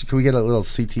x-rayed? Can we get a little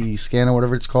CT scan or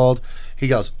whatever it's called? He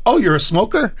goes, oh, you're a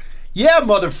smoker? Yeah,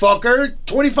 motherfucker.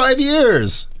 25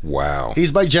 years. Wow.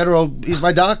 He's my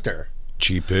doctor.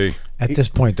 GP. At this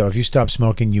point, though, if you stop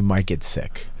smoking, you might get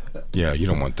sick. Yeah, you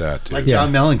don't want that, dude. Like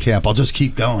John Mellencamp, I'll just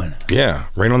keep going. Yeah,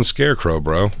 rain on the scarecrow,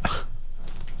 bro.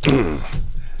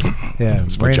 Yeah,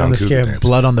 It's my brain John on the Cougar scare, names.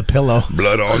 blood on the pillow.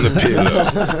 Blood on the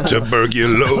pillow.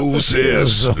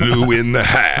 Tuberculosis. Lou in the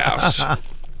house.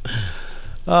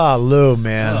 Oh, Lou,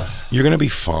 man. You're going to be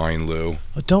fine, Lou.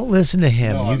 Don't listen to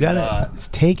him. No, you I'm got not.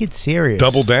 to take it serious.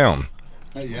 Double down.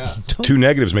 Yeah. 2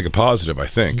 negatives make a positive, I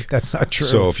think. That's not true.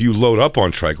 So if you load up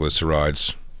on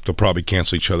triglycerides, they'll probably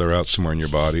cancel each other out somewhere in your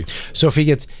body. So if he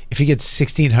gets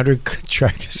 1,600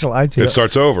 triglycerides, It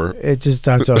starts over. It just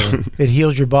starts over. It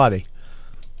heals your body.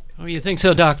 Oh, you think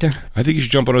so, Doctor? I think you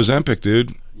should jump on Ozempic,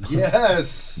 dude.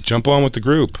 Yes. Jump on with the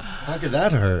group. How could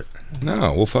that hurt?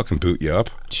 No, we'll fucking boot you up.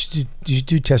 You should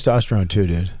do testosterone too,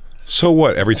 dude. So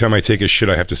what? Every time I take a shit,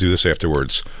 I have to do this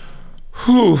afterwards.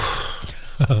 Whew.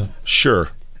 Sure.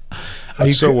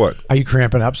 What? Are you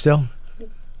cramping up still?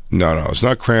 No, it's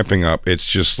not cramping up. It's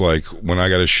just like when I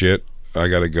got to shit, I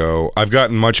got to go. I've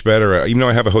gotten much better. Even though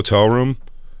I have a hotel room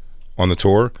on the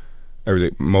tour,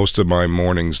 most of my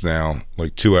mornings now,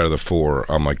 like 2 out of the 4,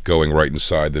 I'm like going right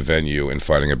inside the venue and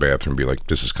finding a bathroom and be like,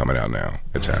 this is coming out now.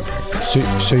 It's happening.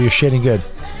 So you're shitting good?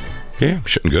 Yeah, I'm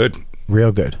shitting good.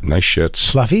 Real good. Nice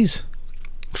shits.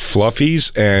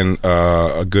 Fluffies and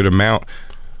a good amount.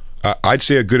 I'd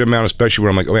say a good amount, especially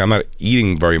when I'm like, I'm not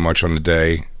eating very much on the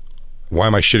day. Why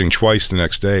am I shitting twice the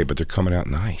next day? But they're coming out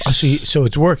nice. Oh, so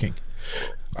it's working.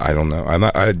 I don't know.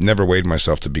 I had never weighed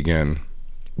myself to begin.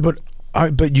 But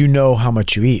you know how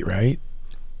much you eat, right?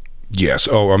 Yes.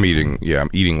 Oh, I'm eating. Yeah, I'm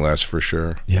eating less for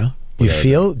sure. Yeah. Do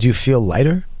you feel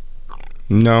lighter?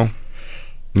 No,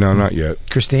 not yet.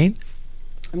 Christine?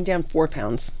 I'm down 4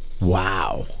 pounds.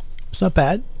 Wow. It's not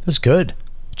bad. That's good.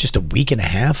 Just a week and a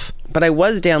half. But I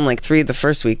was down like 3 the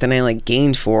first week. Then I like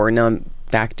gained 4. And now I'm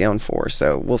back down 4.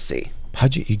 So we'll see.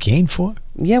 How'd you gain 4?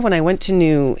 Yeah, when I went to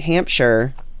New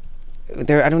Hampshire, I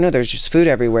don't know, there's just food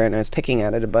everywhere, and I was picking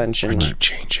at it a bunch. And I keep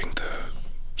changing the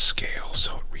scale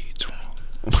so it reads wrong.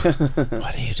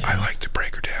 What do you do? I like to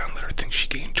break her down, let her think she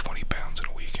gained 20 pounds in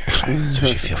a weekend. So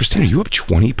she feels Christina, you up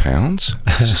 20 pounds?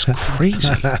 This is crazy.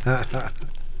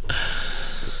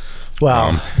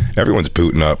 Well, everyone's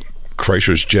booting up.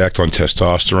 Kreischer's jacked on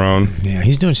testosterone. Yeah,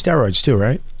 he's doing steroids too,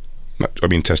 right? I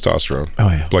mean testosterone. Oh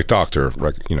yeah, like doctor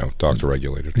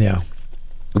regulated. Yeah,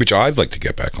 which I'd like to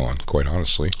get back on. Quite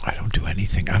honestly, I don't do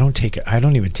anything. I don't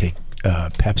even take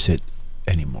Pepsid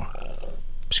anymore.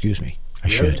 Excuse me. I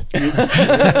should. Maybe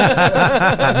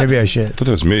I should. I thought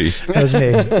that was me. That was me.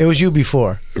 It was you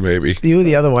before. Maybe you were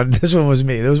the other one. This one was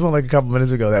me. There was one like a couple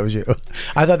minutes ago. That was you.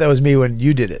 I thought that was me when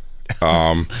you did it.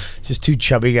 Just 2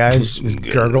 chubby guys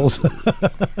with gurgles.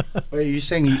 Wait, are you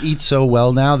saying you eat so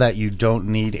well now that you don't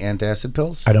need antacid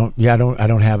pills? I don't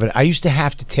have it. I used to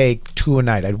have to take 2 a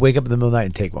night. I'd wake up in the middle of the night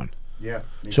and take one. Yeah.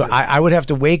 So I would have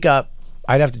to wake up.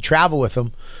 I'd have to travel with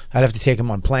them. I'd have to take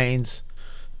them on planes.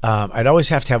 I'd always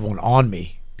have to have one on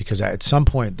me because at some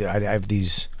point I'd have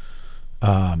these,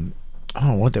 I don't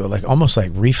know what they were like, almost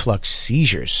like reflux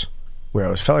seizures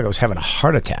where felt like I was having a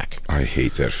heart attack. I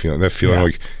hate that feeling. That feeling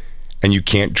like... And you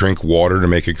can't drink water to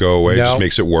make it go away. No. It just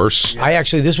makes it worse.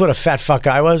 This is what a fat fuck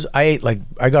I was. I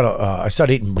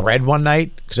started eating bread one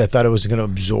night because I thought it was going to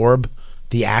absorb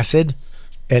the acid,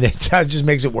 and it just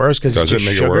makes it worse because does it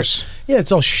make sugar. It worse? Yeah,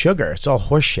 it's all sugar. It's all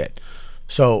horse shit.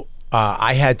 So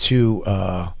I had to,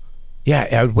 I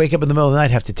would wake up in the middle of the night,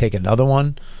 have to take another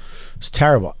one. It's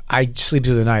terrible. I sleep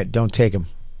through the night. Don't take them.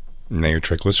 Now your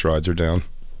triglycerides are down.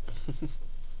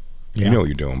 Yeah. You know what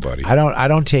you're doing, buddy. I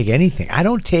don't take anything. I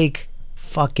don't take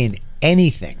fucking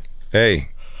anything. Hey,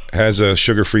 has a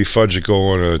sugar-free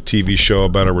fudgicle on a TV show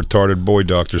about a retarded boy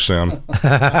doctor sound.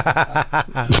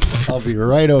 I'll be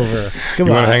right over. You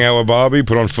want to hang out with Bobby,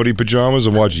 put on footy pajamas,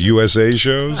 and watch USA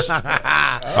shows?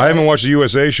 I haven't watched a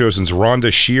USA show since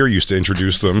Rhonda Shear used to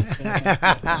introduce them.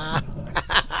 I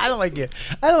don't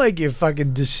like your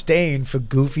fucking disdain for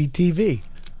goofy TV.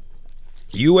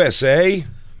 USA?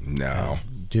 No.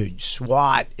 Dude,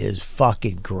 SWAT is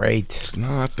fucking great. It's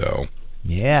not, though.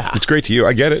 Yeah. It's great to you.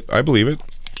 I get it. I believe it.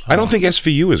 I don't think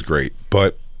SVU is great,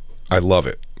 but I love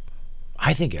it.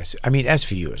 I think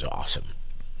SVU is awesome.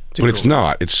 But it's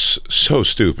not. It's so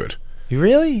stupid.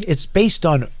 Really? It's based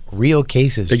on real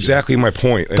cases. Exactly my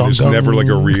point. And it's never like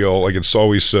a real, like it's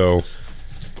always so,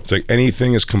 it's like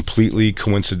anything is completely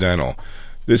coincidental.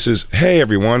 This is, hey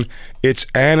everyone, it's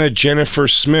Anna Jennifer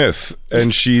Smith,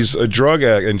 and she's a drug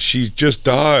addict, and she just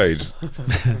died.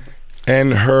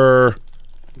 And her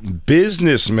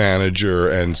business manager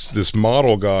and this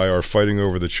model guy are fighting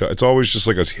over the child. It's always just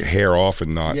like a hair off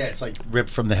and not. Yeah, it's like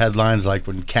ripped from the headlines, like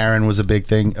when Karen was a big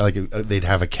thing. Like they'd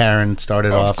have a Karen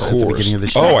started off at the beginning of the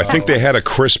show. Oh, I think they had a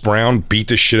Chris Brown beat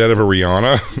the shit out of a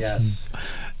Rihanna. Yes.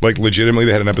 Like legitimately,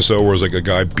 they had an episode where it was like a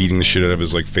guy beating the shit out of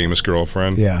his like famous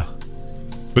girlfriend. Yeah.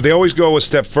 But they always go a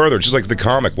step further, just like the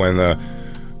comic when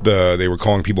they were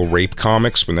calling people rape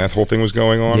comics when that whole thing was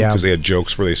going on because they had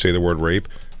jokes where they say the word rape,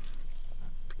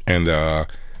 and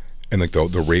like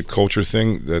the rape culture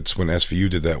thing. That's when SVU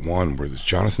did that one where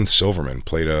Jonathan Silverman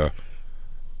played a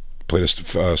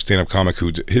stand-up comic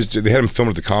who they had him filmed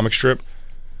at the comic strip.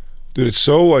 Dude, it's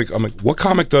so like, I'm like, what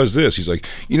comic does this? He's like,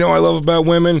 I love about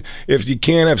women, if you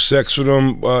can't have sex with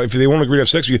them, if they won't agree to have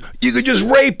sex with you, you could just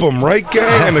rape them, right,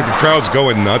 gang? And like, the crowd's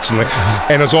going nuts.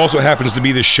 And it also happens to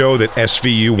be the show that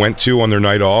SVU went to on their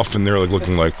night off, and they're like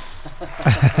looking like,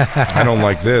 I don't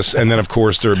like this. And then, of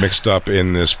course, they're mixed up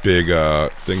in this big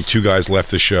thing. 2 guys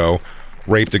left the show,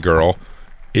 raped a girl.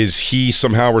 Is he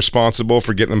somehow responsible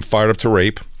for getting them fired up to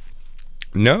rape?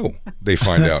 No, they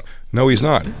find out. No, he's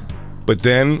not. But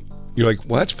then you're like,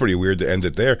 well, that's pretty weird to end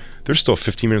it there. There's still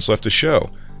 15 minutes left to show.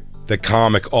 The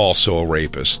comic also a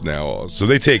rapist now. So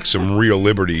they take some real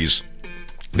liberties.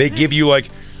 They give you like,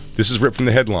 this is ripped from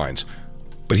the headlines,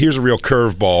 but here's a real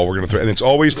curveball we're going to throw. And it's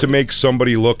always to make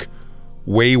somebody look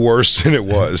way worse than it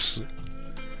was.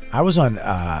 I was on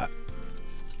I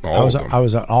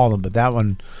was on all of them, but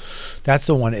that's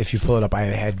the one, if you pull it up, I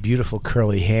had beautiful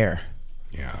curly hair.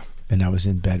 Yeah. And I was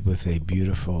in bed with a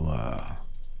beautiful,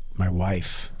 my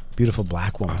wife, beautiful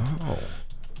black woman. Oh.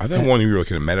 I thought one you were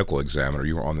like a medical examiner.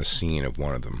 You were on the scene of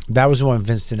one of them. That was the one,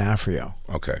 Vince D'Onofrio.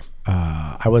 Okay.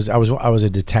 I was a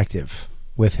detective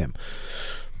with him,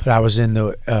 but I was in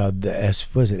the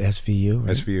was it SVU?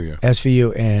 Right? SVU, yeah.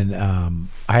 SVU, and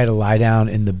I had to lie down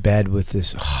in the bed with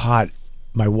this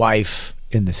my wife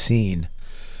in the scene,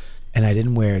 and I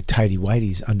didn't wear tighty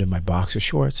whities under my boxer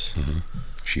shorts. Mm-hmm.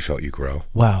 She felt you grow.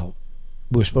 Well,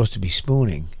 we were supposed to be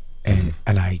spooning, and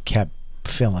I kept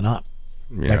filling up.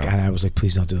 Yeah. Like, and I was like,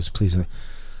 please don't do this, please don't.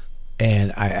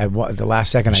 And I the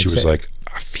last second she was like,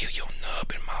 I feel your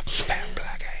nub in my fat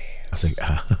black ass. I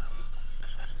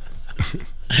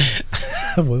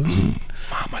was like,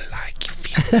 Mama like you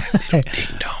feel that little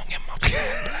ding dong in my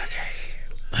fat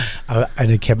black ass. And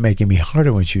it kept making me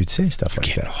harder when she would say stuff like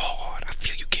getting that. Hard. I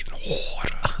feel you getting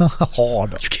harder.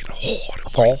 Harder. You getting harder,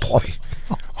 boy.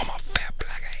 On my fat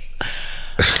black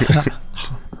ass.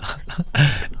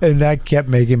 And that kept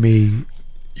making me.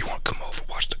 You want to come over,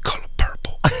 watch The Color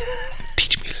Purple?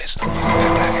 Teach me a lesson on my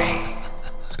fat black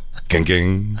ass. Gang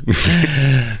gang.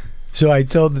 So I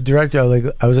told the director, I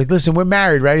was like, listen, we're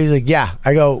married, right? He's like, yeah.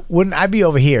 I go, wouldn't I be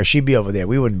over here? She'd be over there.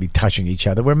 We wouldn't be touching each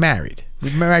other. We're married.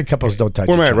 Married couples don't touch each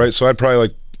other. We're married, right? So I'd probably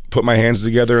like put my hands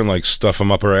together and like stuff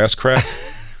them up her ass crack.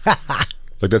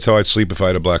 Like that's how I'd sleep if I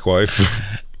had a black wife.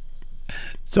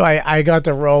 So I got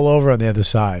to roll over on the other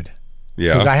side.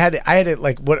 Yeah. Because I had it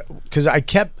like what? Because I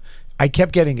kept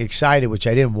getting excited, which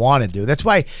I didn't want to do. That's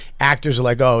why actors are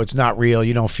like, oh, it's not real.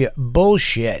 You don't feel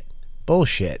bullshit. Oh,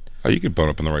 you could bone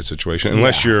up in the right situation,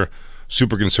 unless you're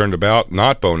super concerned about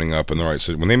not boning up in the right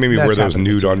situation. When they made me wear those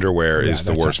nude underwear, is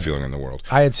the worst feeling in the world.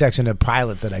 I had sex in a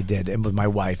pilot that I did, and with my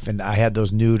wife, and I had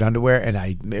those nude underwear, and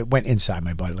it went inside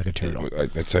my body like a turtle.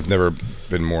 I've never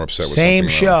been more upset with Same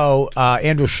show.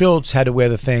 Andrew Schultz had to wear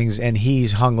the things, and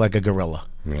he's hung like a gorilla.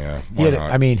 Yeah,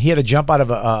 he had to jump out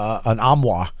of an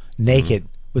armoire naked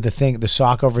with the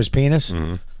sock over his penis.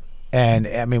 Mm-hmm. And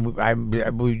I mean,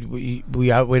 we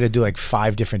had to do like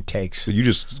 5 different takes. So you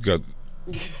just got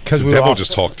because the devil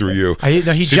just talked through you.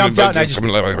 He jumped out. And I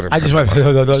just went.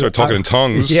 Started talking in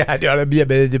tongues.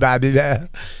 Yeah.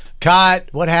 Cut.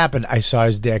 What happened? I saw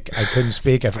his dick. I couldn't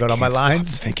speak. I forgot all my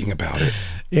lines. Thinking about it.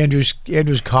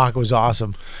 Andrew's cock was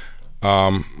awesome.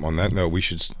 On that note, we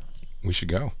should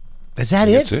go. Is that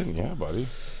it? That's it. Yeah, buddy.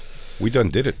 We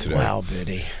done did it today. Wow,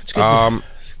 Biddy. It's good.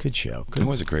 Good show. It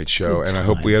was a great show, and I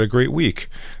hope we had a great week.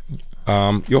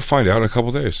 You'll find out in a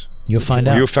couple days. You'll find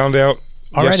out. You found out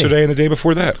already. Yesterday and the day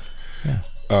before that. Yeah.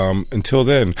 Until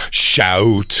then,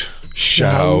 shout.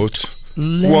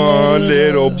 One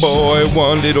little boy,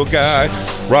 one little guy.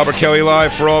 Robert Kelly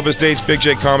Live for all of his dates. Big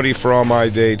J Comedy for all my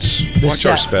dates. Watch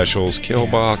our specials.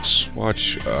 Killbox.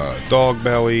 Watch Dog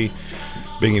Belly.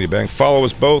 Bingity Bang. Follow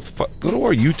us both. Go to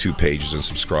our YouTube pages and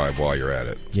subscribe while you're at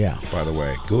it. Yeah. By the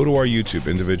way, go to our YouTube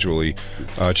individually.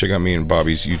 Check out me and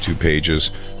Bobby's YouTube pages.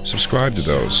 Subscribe to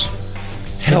those.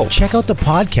 Help. Check out the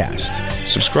podcast.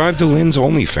 Subscribe to Lynn's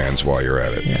OnlyFans while you're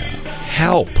at it. Yeah.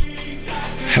 Help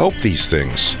these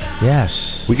things.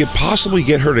 Yes. We could possibly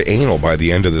get her to anal by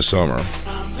the end of the summer.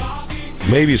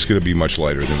 Maybe it's going to be much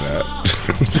lighter than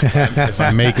that. If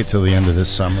I make it till the end of this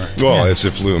summer. Well, that's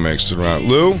if Lou makes it around.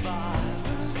 Lou?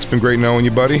 It's been great knowing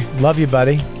you, buddy. Love you,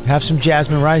 buddy. Have some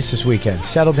jasmine rice this weekend.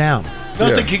 Settle down.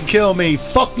 Nothing can kill me.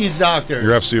 Fuck these doctors.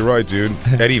 You're absolutely right, dude.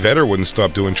 Eddie Vedder wouldn't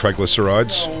stop doing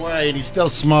triglycerides. No way. He still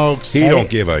smokes. He don't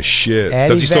give a shit.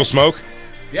 Does he still smoke?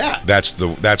 Yeah. That's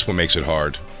what makes it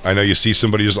hard. I know you see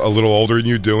somebody who's a little older than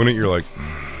you doing it, you're like,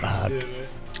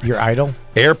 your idol?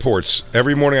 Airports.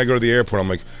 Every morning I go to the airport, I'm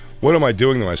like, what am I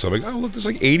doing to myself? Like, oh, look, this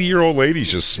 80-year-old lady's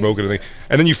just smoking a thing.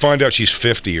 And then you find out she's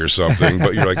 50 or something,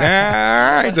 but you're like, all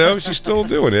right, though, she's still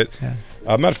doing it. Yeah.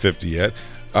 I'm not 50 yet.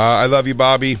 I love you,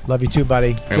 Bobby. Love you too,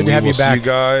 buddy. And Good to have you back. See you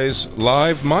guys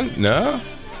live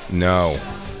No.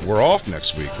 We're off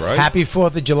next week, right? Happy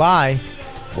 4th of July.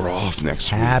 We're off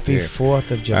next week. Happy 4th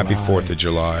of July. Happy 4th of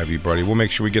July, everybody. We'll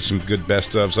make sure we get some good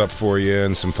best ofs up for you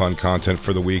and some fun content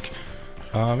for the week.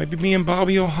 Maybe me and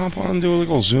Bobby will hop on and do a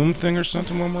little Zoom thing or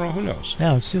something when we're all, who knows?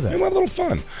 Yeah, let's do that. We'll have a little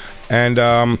fun. And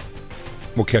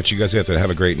we'll catch you guys after. Have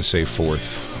a great and safe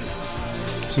 4th.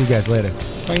 See you guys later.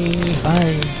 Bye.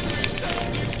 Bye.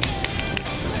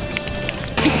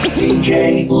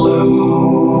 DJ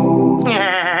Lou.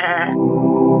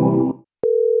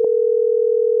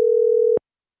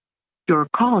 Your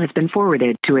call has been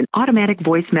forwarded to an automatic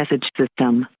voice message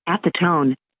system. At the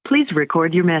tone, please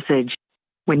record your message.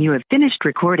 When you have finished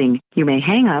recording, you may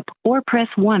hang up or press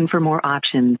 1 for more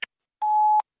options.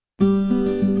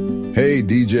 Hey,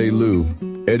 DJ Lou.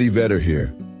 Eddie Vedder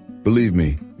here. Believe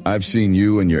me, I've seen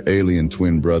you and your alien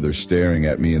twin brother staring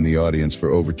at me in the audience for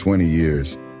over 20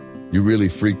 years. You really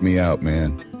freaked me out,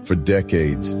 man, for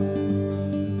decades.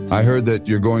 I heard that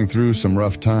you're going through some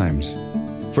rough times.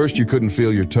 First, you couldn't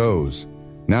feel your toes.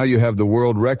 Now you have the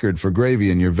world record for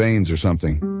gravy in your veins or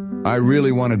something. I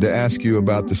really wanted to ask you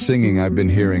about the singing I've been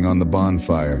hearing on the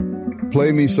bonfire.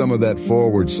 Play me some of that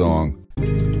forward song.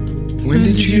 When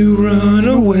did you run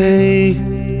away?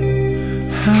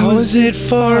 How is it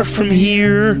far from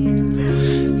here?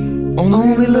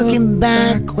 Only looking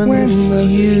back when the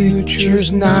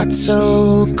future's not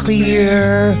so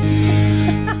clear.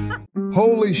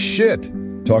 Holy shit!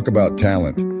 Talk about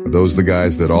talent. Are those the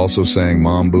guys that also sang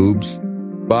Mom Boobs?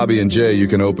 Bobby and Jay, you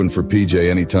can open for PJ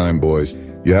anytime, boys.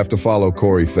 You have to follow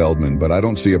Corey Feldman, but I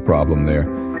don't see a problem there.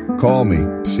 Call me.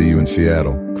 See you in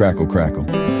Seattle. Crackle, crackle.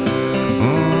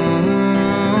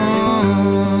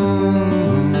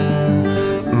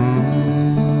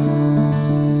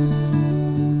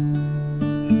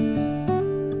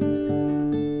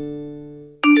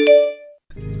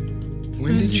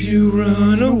 When did you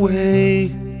run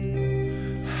away?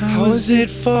 How is it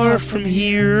far from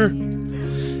here?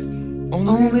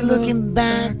 Only looking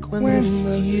back when the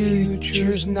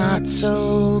future's not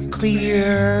so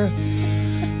clear.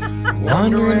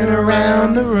 Wandering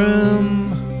around the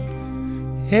room,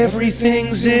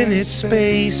 everything's in its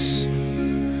space.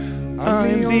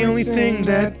 I'm the only thing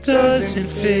that doesn't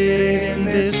fit in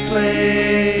this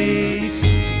place.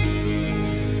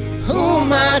 Who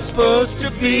am I supposed to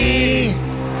be?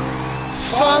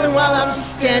 Falling while I'm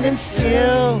standing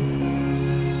still.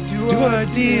 Do I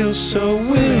deal so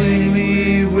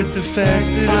willingly with the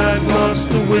fact that I've lost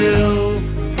the will?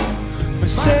 My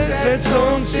sad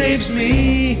song saves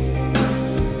me.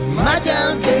 My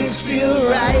down days feel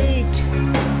right.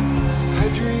 I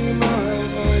dream of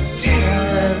a day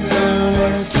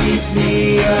gonna keep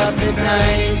me up at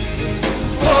night.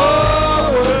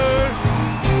 Forward,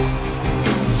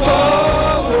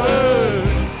 forward,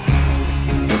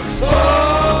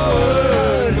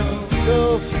 forward,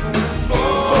 go forward,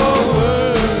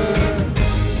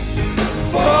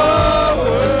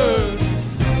 forward,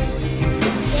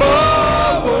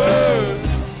 forward,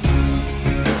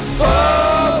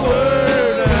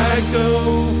 forward, I go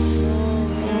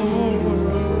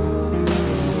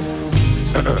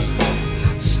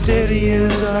forward. Steady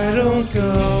as I don't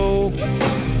go,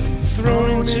 thrown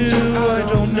into I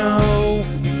don't know.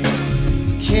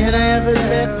 Can I ever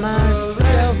let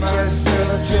myself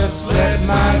just let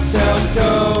myself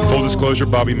go? Full disclosure,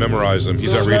 Bobby memorized them.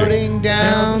 He's not reading. Floating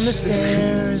down the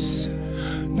stairs.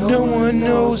 No one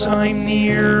knows I'm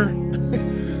near.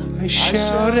 I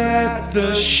shout at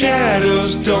the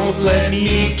shadows, don't let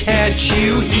me catch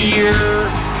you here.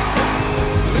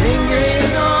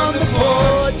 Lingering on the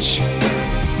porch,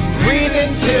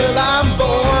 breathing till I'm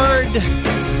bored.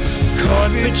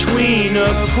 Caught between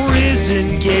a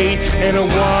prison gate and a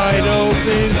wide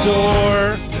open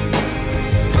door.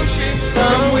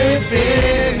 From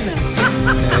within,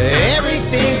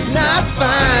 everything's not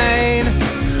fine.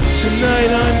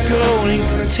 Tonight I'm going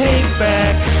to take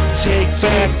back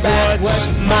what's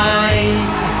mine.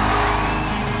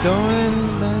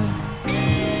 Going back.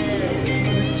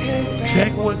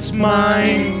 Take what's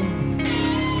mine.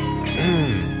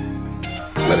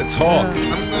 Let it talk.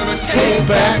 Take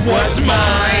back what's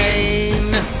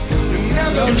mine.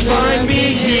 And find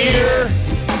me here.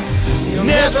 You'll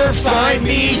never find me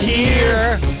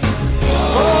here.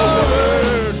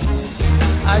 Forward,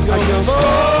 I go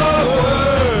forward.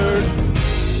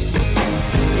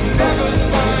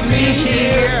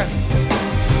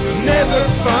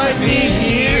 find me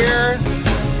here.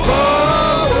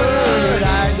 Forward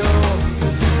I go.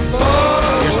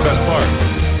 Forward. Here's the best part.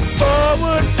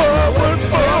 Forward, forward,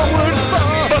 forward.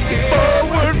 Fucking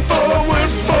forward,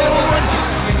 forward, forward.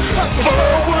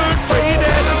 Forward, freeing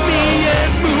enemy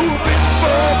and moving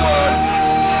forward.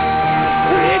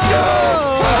 We go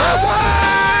forward.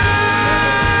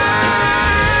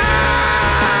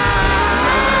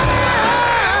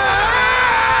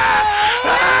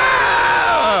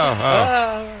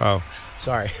 Oh.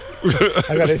 Sorry.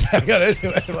 I gotta do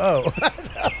it. Whoa.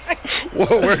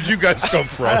 Whoa, where'd you guys come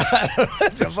from?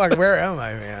 What the fuck? Where am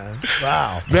I, man?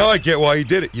 Wow. Now I get why you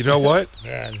did it. You know what?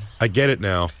 Man. I get it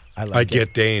now. I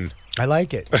get Dane. I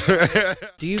like it.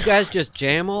 Do you guys just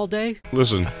jam all day?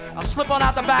 Listen. I'll slip on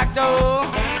out the back door.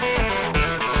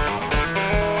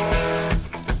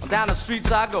 Down the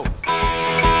streets I go.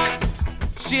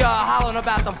 She hollering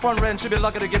about the front end. She'll be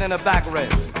lucky to get in the back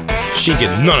end. She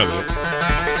get none of it.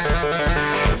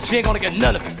 She ain't gonna get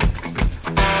none of it.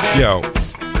 Yo,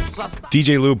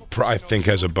 DJ Lou, I think,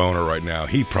 has a boner right now.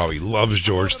 He probably loves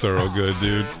George Thorogood,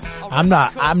 dude. I'm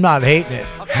not hating it.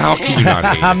 How can you not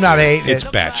hate it? I'm not hating it. It's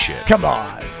batshit. Come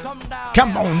on.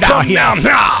 Come on down here. Down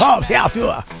now. Oh, yeah,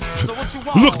 yeah.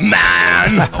 Look,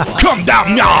 man. Come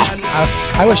down now.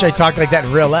 I wish I talked like that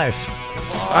in real life.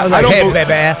 I was like, hey,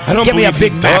 baby, get me a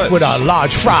Big Mac with a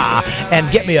large fry and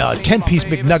get me a 10-piece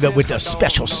McNugget with a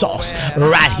special sauce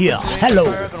right here. Hello.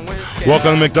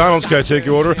 Welcome to McDonald's. Can I take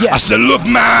your order? Yes. I said, look,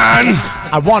 man.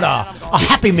 I want a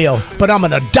Happy Meal, but I'm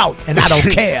an adult and I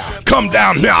don't care. Come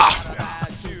down now.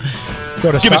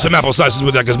 Give me some apple slices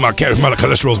with that because my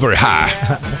cholesterol is very high.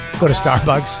 Go to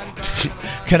Starbucks.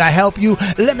 Can I help you?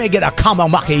 Let me get a caramel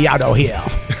macchiato here.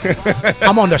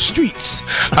 I'm on the streets.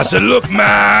 I said, look,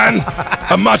 man,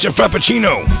 a matcha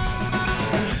frappuccino.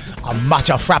 A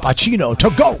matcha frappuccino to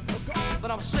go.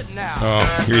 But I'm sitting now. Oh,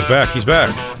 here he's back. He's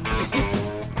back.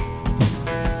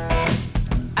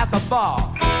 At the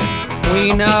bar.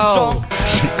 We know.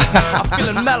 I'm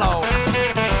feeling mellow.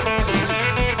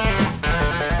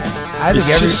 I think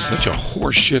it's just such a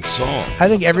horseshit song. I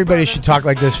think everybody should talk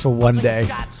like this for one day.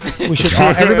 We should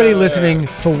everybody listening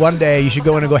for one day. You should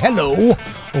go in and go, hello,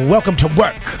 welcome to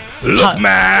work. Look,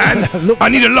 man, I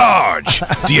need a large.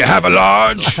 Do you have a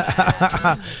large?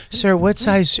 Sir, what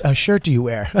size shirt do you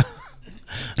wear?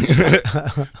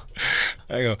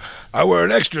 I go, I wear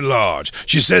an extra large.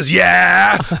 She says,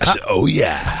 yeah. I said, oh,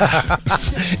 yeah.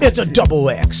 It's a double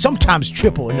X, sometimes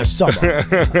triple in the summer.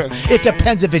 It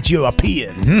depends if it's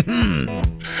European.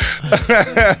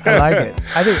 I like it.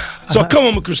 I think. So I come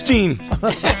home with Christine.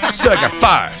 Said I got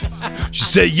fired. She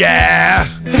said, yeah.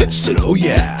 I said, oh,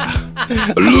 yeah.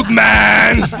 Look,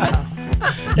 man.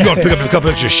 You ought to pick up a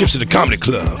couple extra shifts at the comedy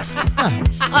club. And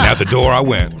out the door I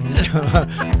went.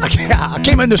 I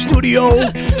came in the studio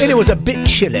and it was a bit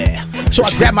chilly. So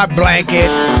I grabbed my blanket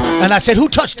and I said, who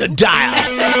touched the dial?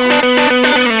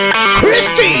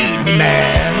 Christine,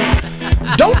 man.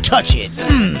 Don't touch it.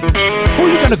 Who are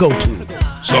you going to go to?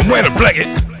 So I'm wearing a blanket.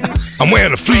 I'm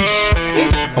wearing a fleece.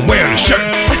 I'm wearing a shirt.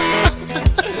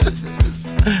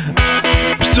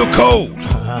 I'm still cold.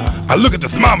 I look at the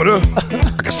thermometer.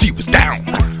 I can see it was down.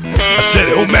 I said,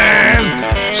 oh,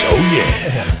 man. So,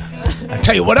 yeah. I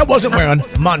tell you what, I wasn't wearing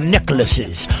my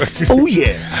necklaces. Oh,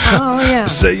 yeah. Oh, yeah.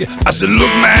 I said,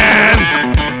 look,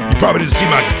 man. You probably didn't see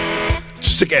my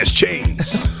sick-ass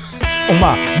chains. Oh,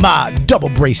 my double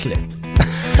bracelet.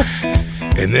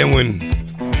 And then when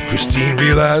Christine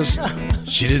realized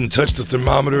she didn't touch the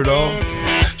thermometer at all,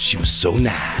 she was so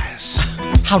nice.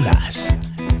 How nice?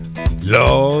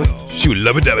 Lord, she was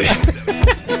lovey-dovey.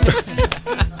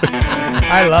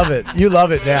 I love it. You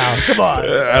love it now. Come on.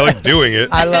 I like doing it.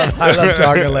 I love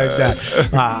talking like that.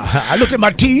 I looked at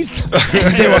my teeth.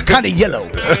 They were kind of yellow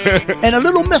and a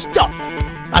little messed up.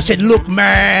 I said, look,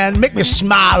 man, make me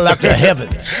smile like the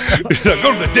heavens.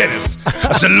 Go to the dentist.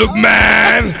 I said, look,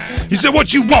 man. He said,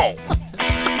 what you want?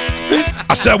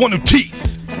 I said, I want new teeth.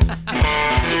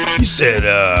 He said,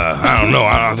 I don't know.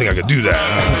 I don't think I could do that.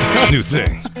 It's a new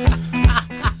thing.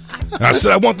 And I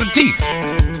said, I want the teeth.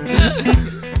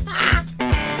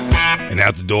 And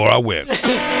out the door I went.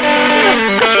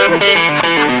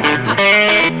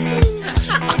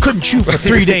 I couldn't chew for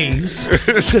 3 days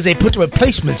because they put the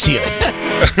replacements here.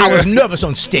 I was nervous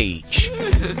on stage.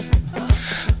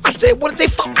 I said, what did they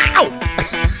fall out?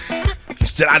 He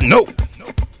said, I know.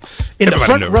 In the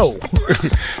front row.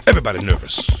 Everybody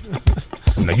nervous.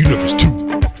 Now you nervous too.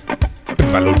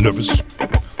 Everybody a little nervous.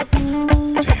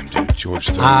 Damn, dude, George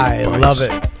Thorogood. I love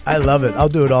it. I love it. I'll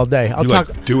do it all day. I'll talk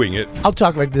like doing it. I'll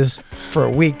talk like this for a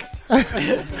week.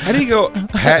 How do you go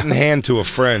hat in hand to a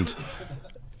friend?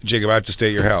 Jacob, I have to stay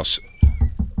at your house.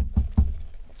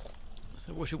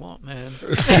 what you want, man.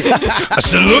 I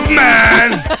said, look,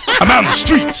 man, I'm out in the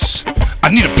streets. I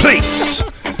need a place.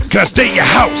 Can I stay at your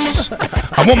house?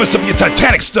 I won't mess up your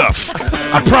Titanic stuff.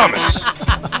 I promise.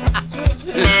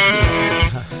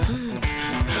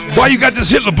 Why you got this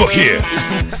Hitler book here?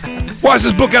 Why is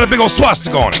this book got a big old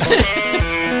swastika on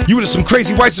it? You into some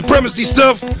crazy white supremacy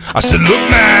stuff? I said, look,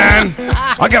 man,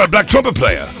 I got a black trumpet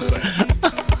player.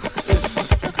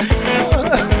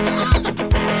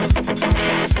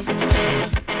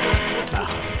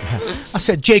 I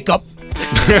said, Jacob,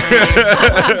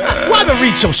 why the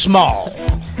reed so small?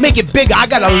 Make it bigger. I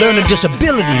got a learning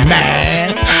disability,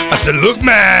 man. I said, look,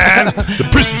 man, the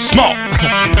print's too small.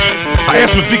 I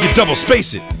asked him if he could double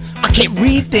space it. I can't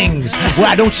read things where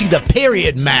I don't see the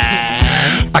period,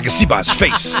 man. I can see by his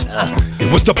face.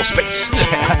 It was double spaced.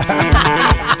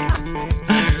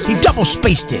 He double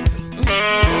spaced it.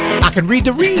 I can read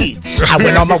the reads. I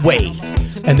went on my way.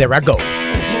 And there I go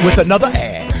with another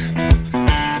ad.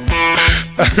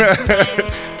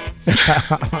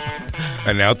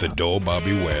 And out the door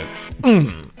Bobby went.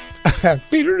 The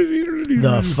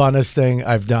funnest thing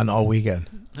I've done all weekend.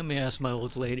 Let me ask my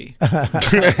old lady.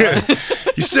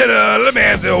 He said, let me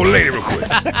ask the old lady real quick.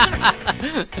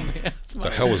 What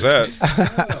the hell was that?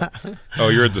 Oh,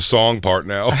 you're at the song part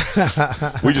now.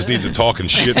 We just need the talking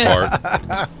shit part.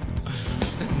 I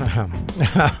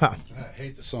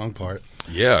hate the song part.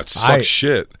 Yeah, it sucks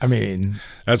shit. I mean,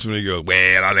 that's when he goes,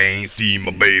 well, I ain't seen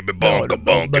my baby bunker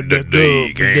the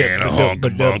day, and a hunker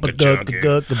bunker junkie.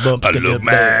 I look,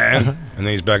 man. And then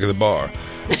he's back at the bar.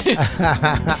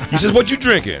 He says, what you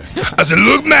drinking? I said,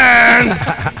 look, man,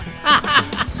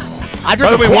 I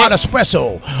drink a quad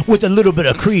espresso with a little bit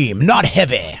of cream, not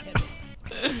heavy.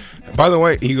 By the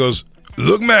way, he goes,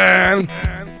 look, man,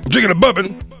 I'm drinking a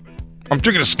bourbon. I'm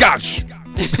drinking a scotch.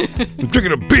 I'm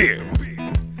drinking a beer.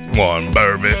 One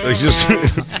bourbon. It's just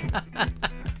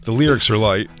the lyrics are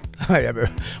light.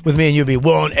 With me and you'd be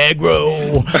one egg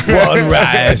roll, one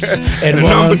rice, and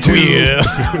one beer.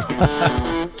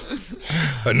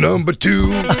 A number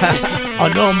 2. A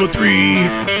number 3.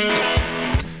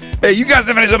 Hey, you guys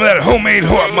have any some of that homemade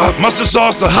mustard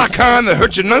sauce, the hot kind that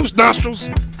hurt your nostrils?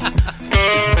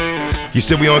 He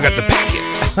said we only got the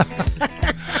packets.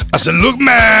 I said, look,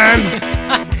 man,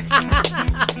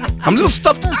 I'm a little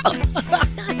stuffed up.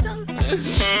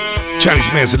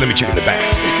 Chinese man said, let me check in the back.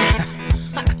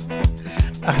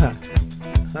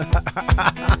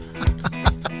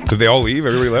 Did they all leave?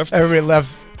 Everybody left? Everybody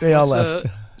left. They all left.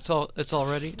 It's all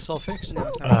ready. It's all fixed. No,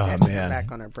 oh man! Back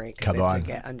on our break. Come on, to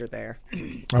get under there.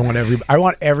 I want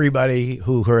everybody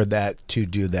who heard that to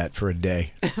do that for a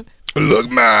day.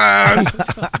 Look, man,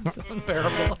 it's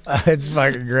unbearable. It's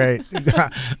fucking great.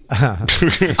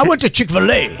 I went to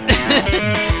Chick-fil-A.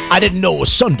 I didn't know it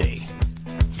was Sunday.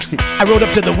 I rode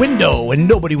up to the window and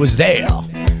nobody was there.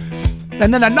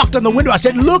 And then I knocked on the window. I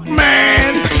said, look,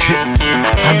 man,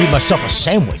 I need myself a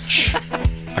sandwich.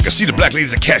 I can see the black lady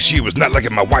at the cashier was not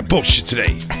liking my white bullshit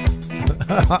today.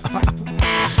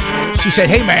 She said,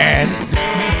 hey, man.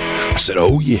 I said,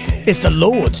 oh, yeah. It's the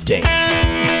Lord's Day.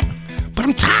 But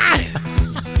I'm tired.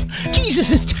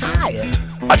 Jesus is tired.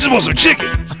 I just want some chicken.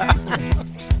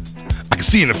 I can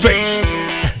see in the face.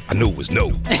 I knew it was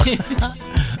no.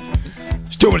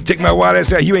 She told me to take my white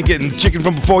ass out. You ain't getting chicken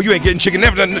from before. You ain't getting chicken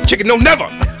never. Chicken no never.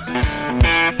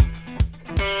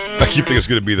 I keep thinking it's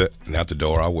going to be the, and out the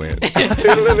door I went.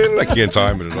 I can't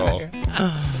time it at all.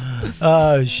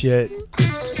 Oh, shit.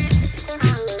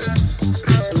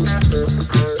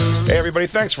 Hey, everybody,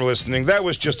 thanks for listening. That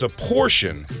was just a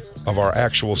portion of our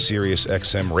actual Sirius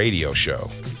XM radio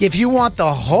show. If you want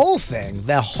the whole thing,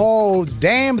 the whole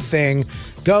damn thing,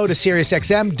 go to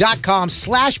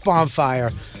SiriusXM.com/bonfire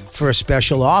for a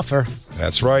special offer.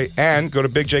 That's right. And go to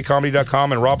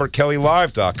BigJComedy.com and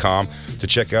RobertKellyLive.com to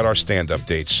check out our stand-up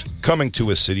dates coming to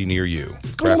a city near you.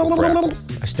 Crackle, crackle.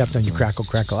 I stepped on you, crackle,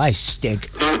 crackle. I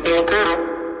stink.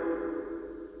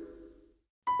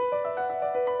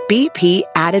 BP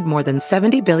added more than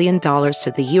 $70 billion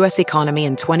to the U.S. economy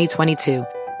in 2022.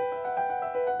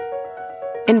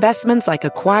 Investments like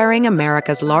acquiring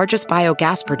America's largest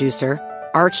biogas producer,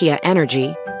 Archaea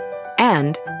Energy,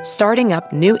 and starting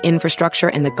up new infrastructure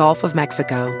in the Gulf of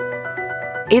Mexico.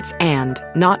 It's and,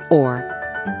 not or.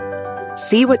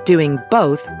 See what doing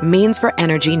both means for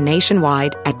energy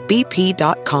nationwide at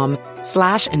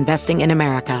bp.com/investing in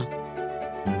America.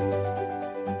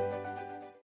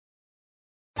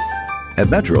 At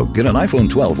Metro, get an iPhone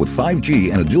 12 with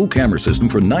 5G and a dual camera system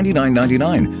for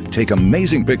 $99.99. Take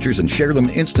amazing pictures and share them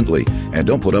instantly. And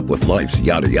don't put up with life's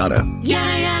yada yada.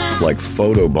 Yada yada. Like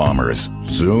photo bombers.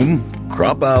 Zoom,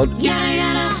 crop out, yada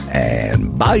yada.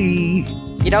 and bye.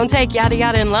 You don't take yada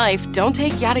yada in life, don't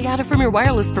take yada yada from your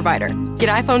wireless provider. Get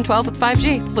iPhone 12 with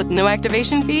 5G with no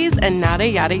activation fees and nada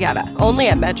yada yada. Only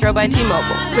at Metro by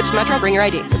T-Mobile. Switch to Metro, bring your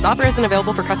ID. This offer isn't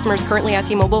available for customers currently at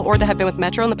T-Mobile or that have been with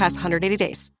Metro in the past 180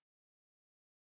 days.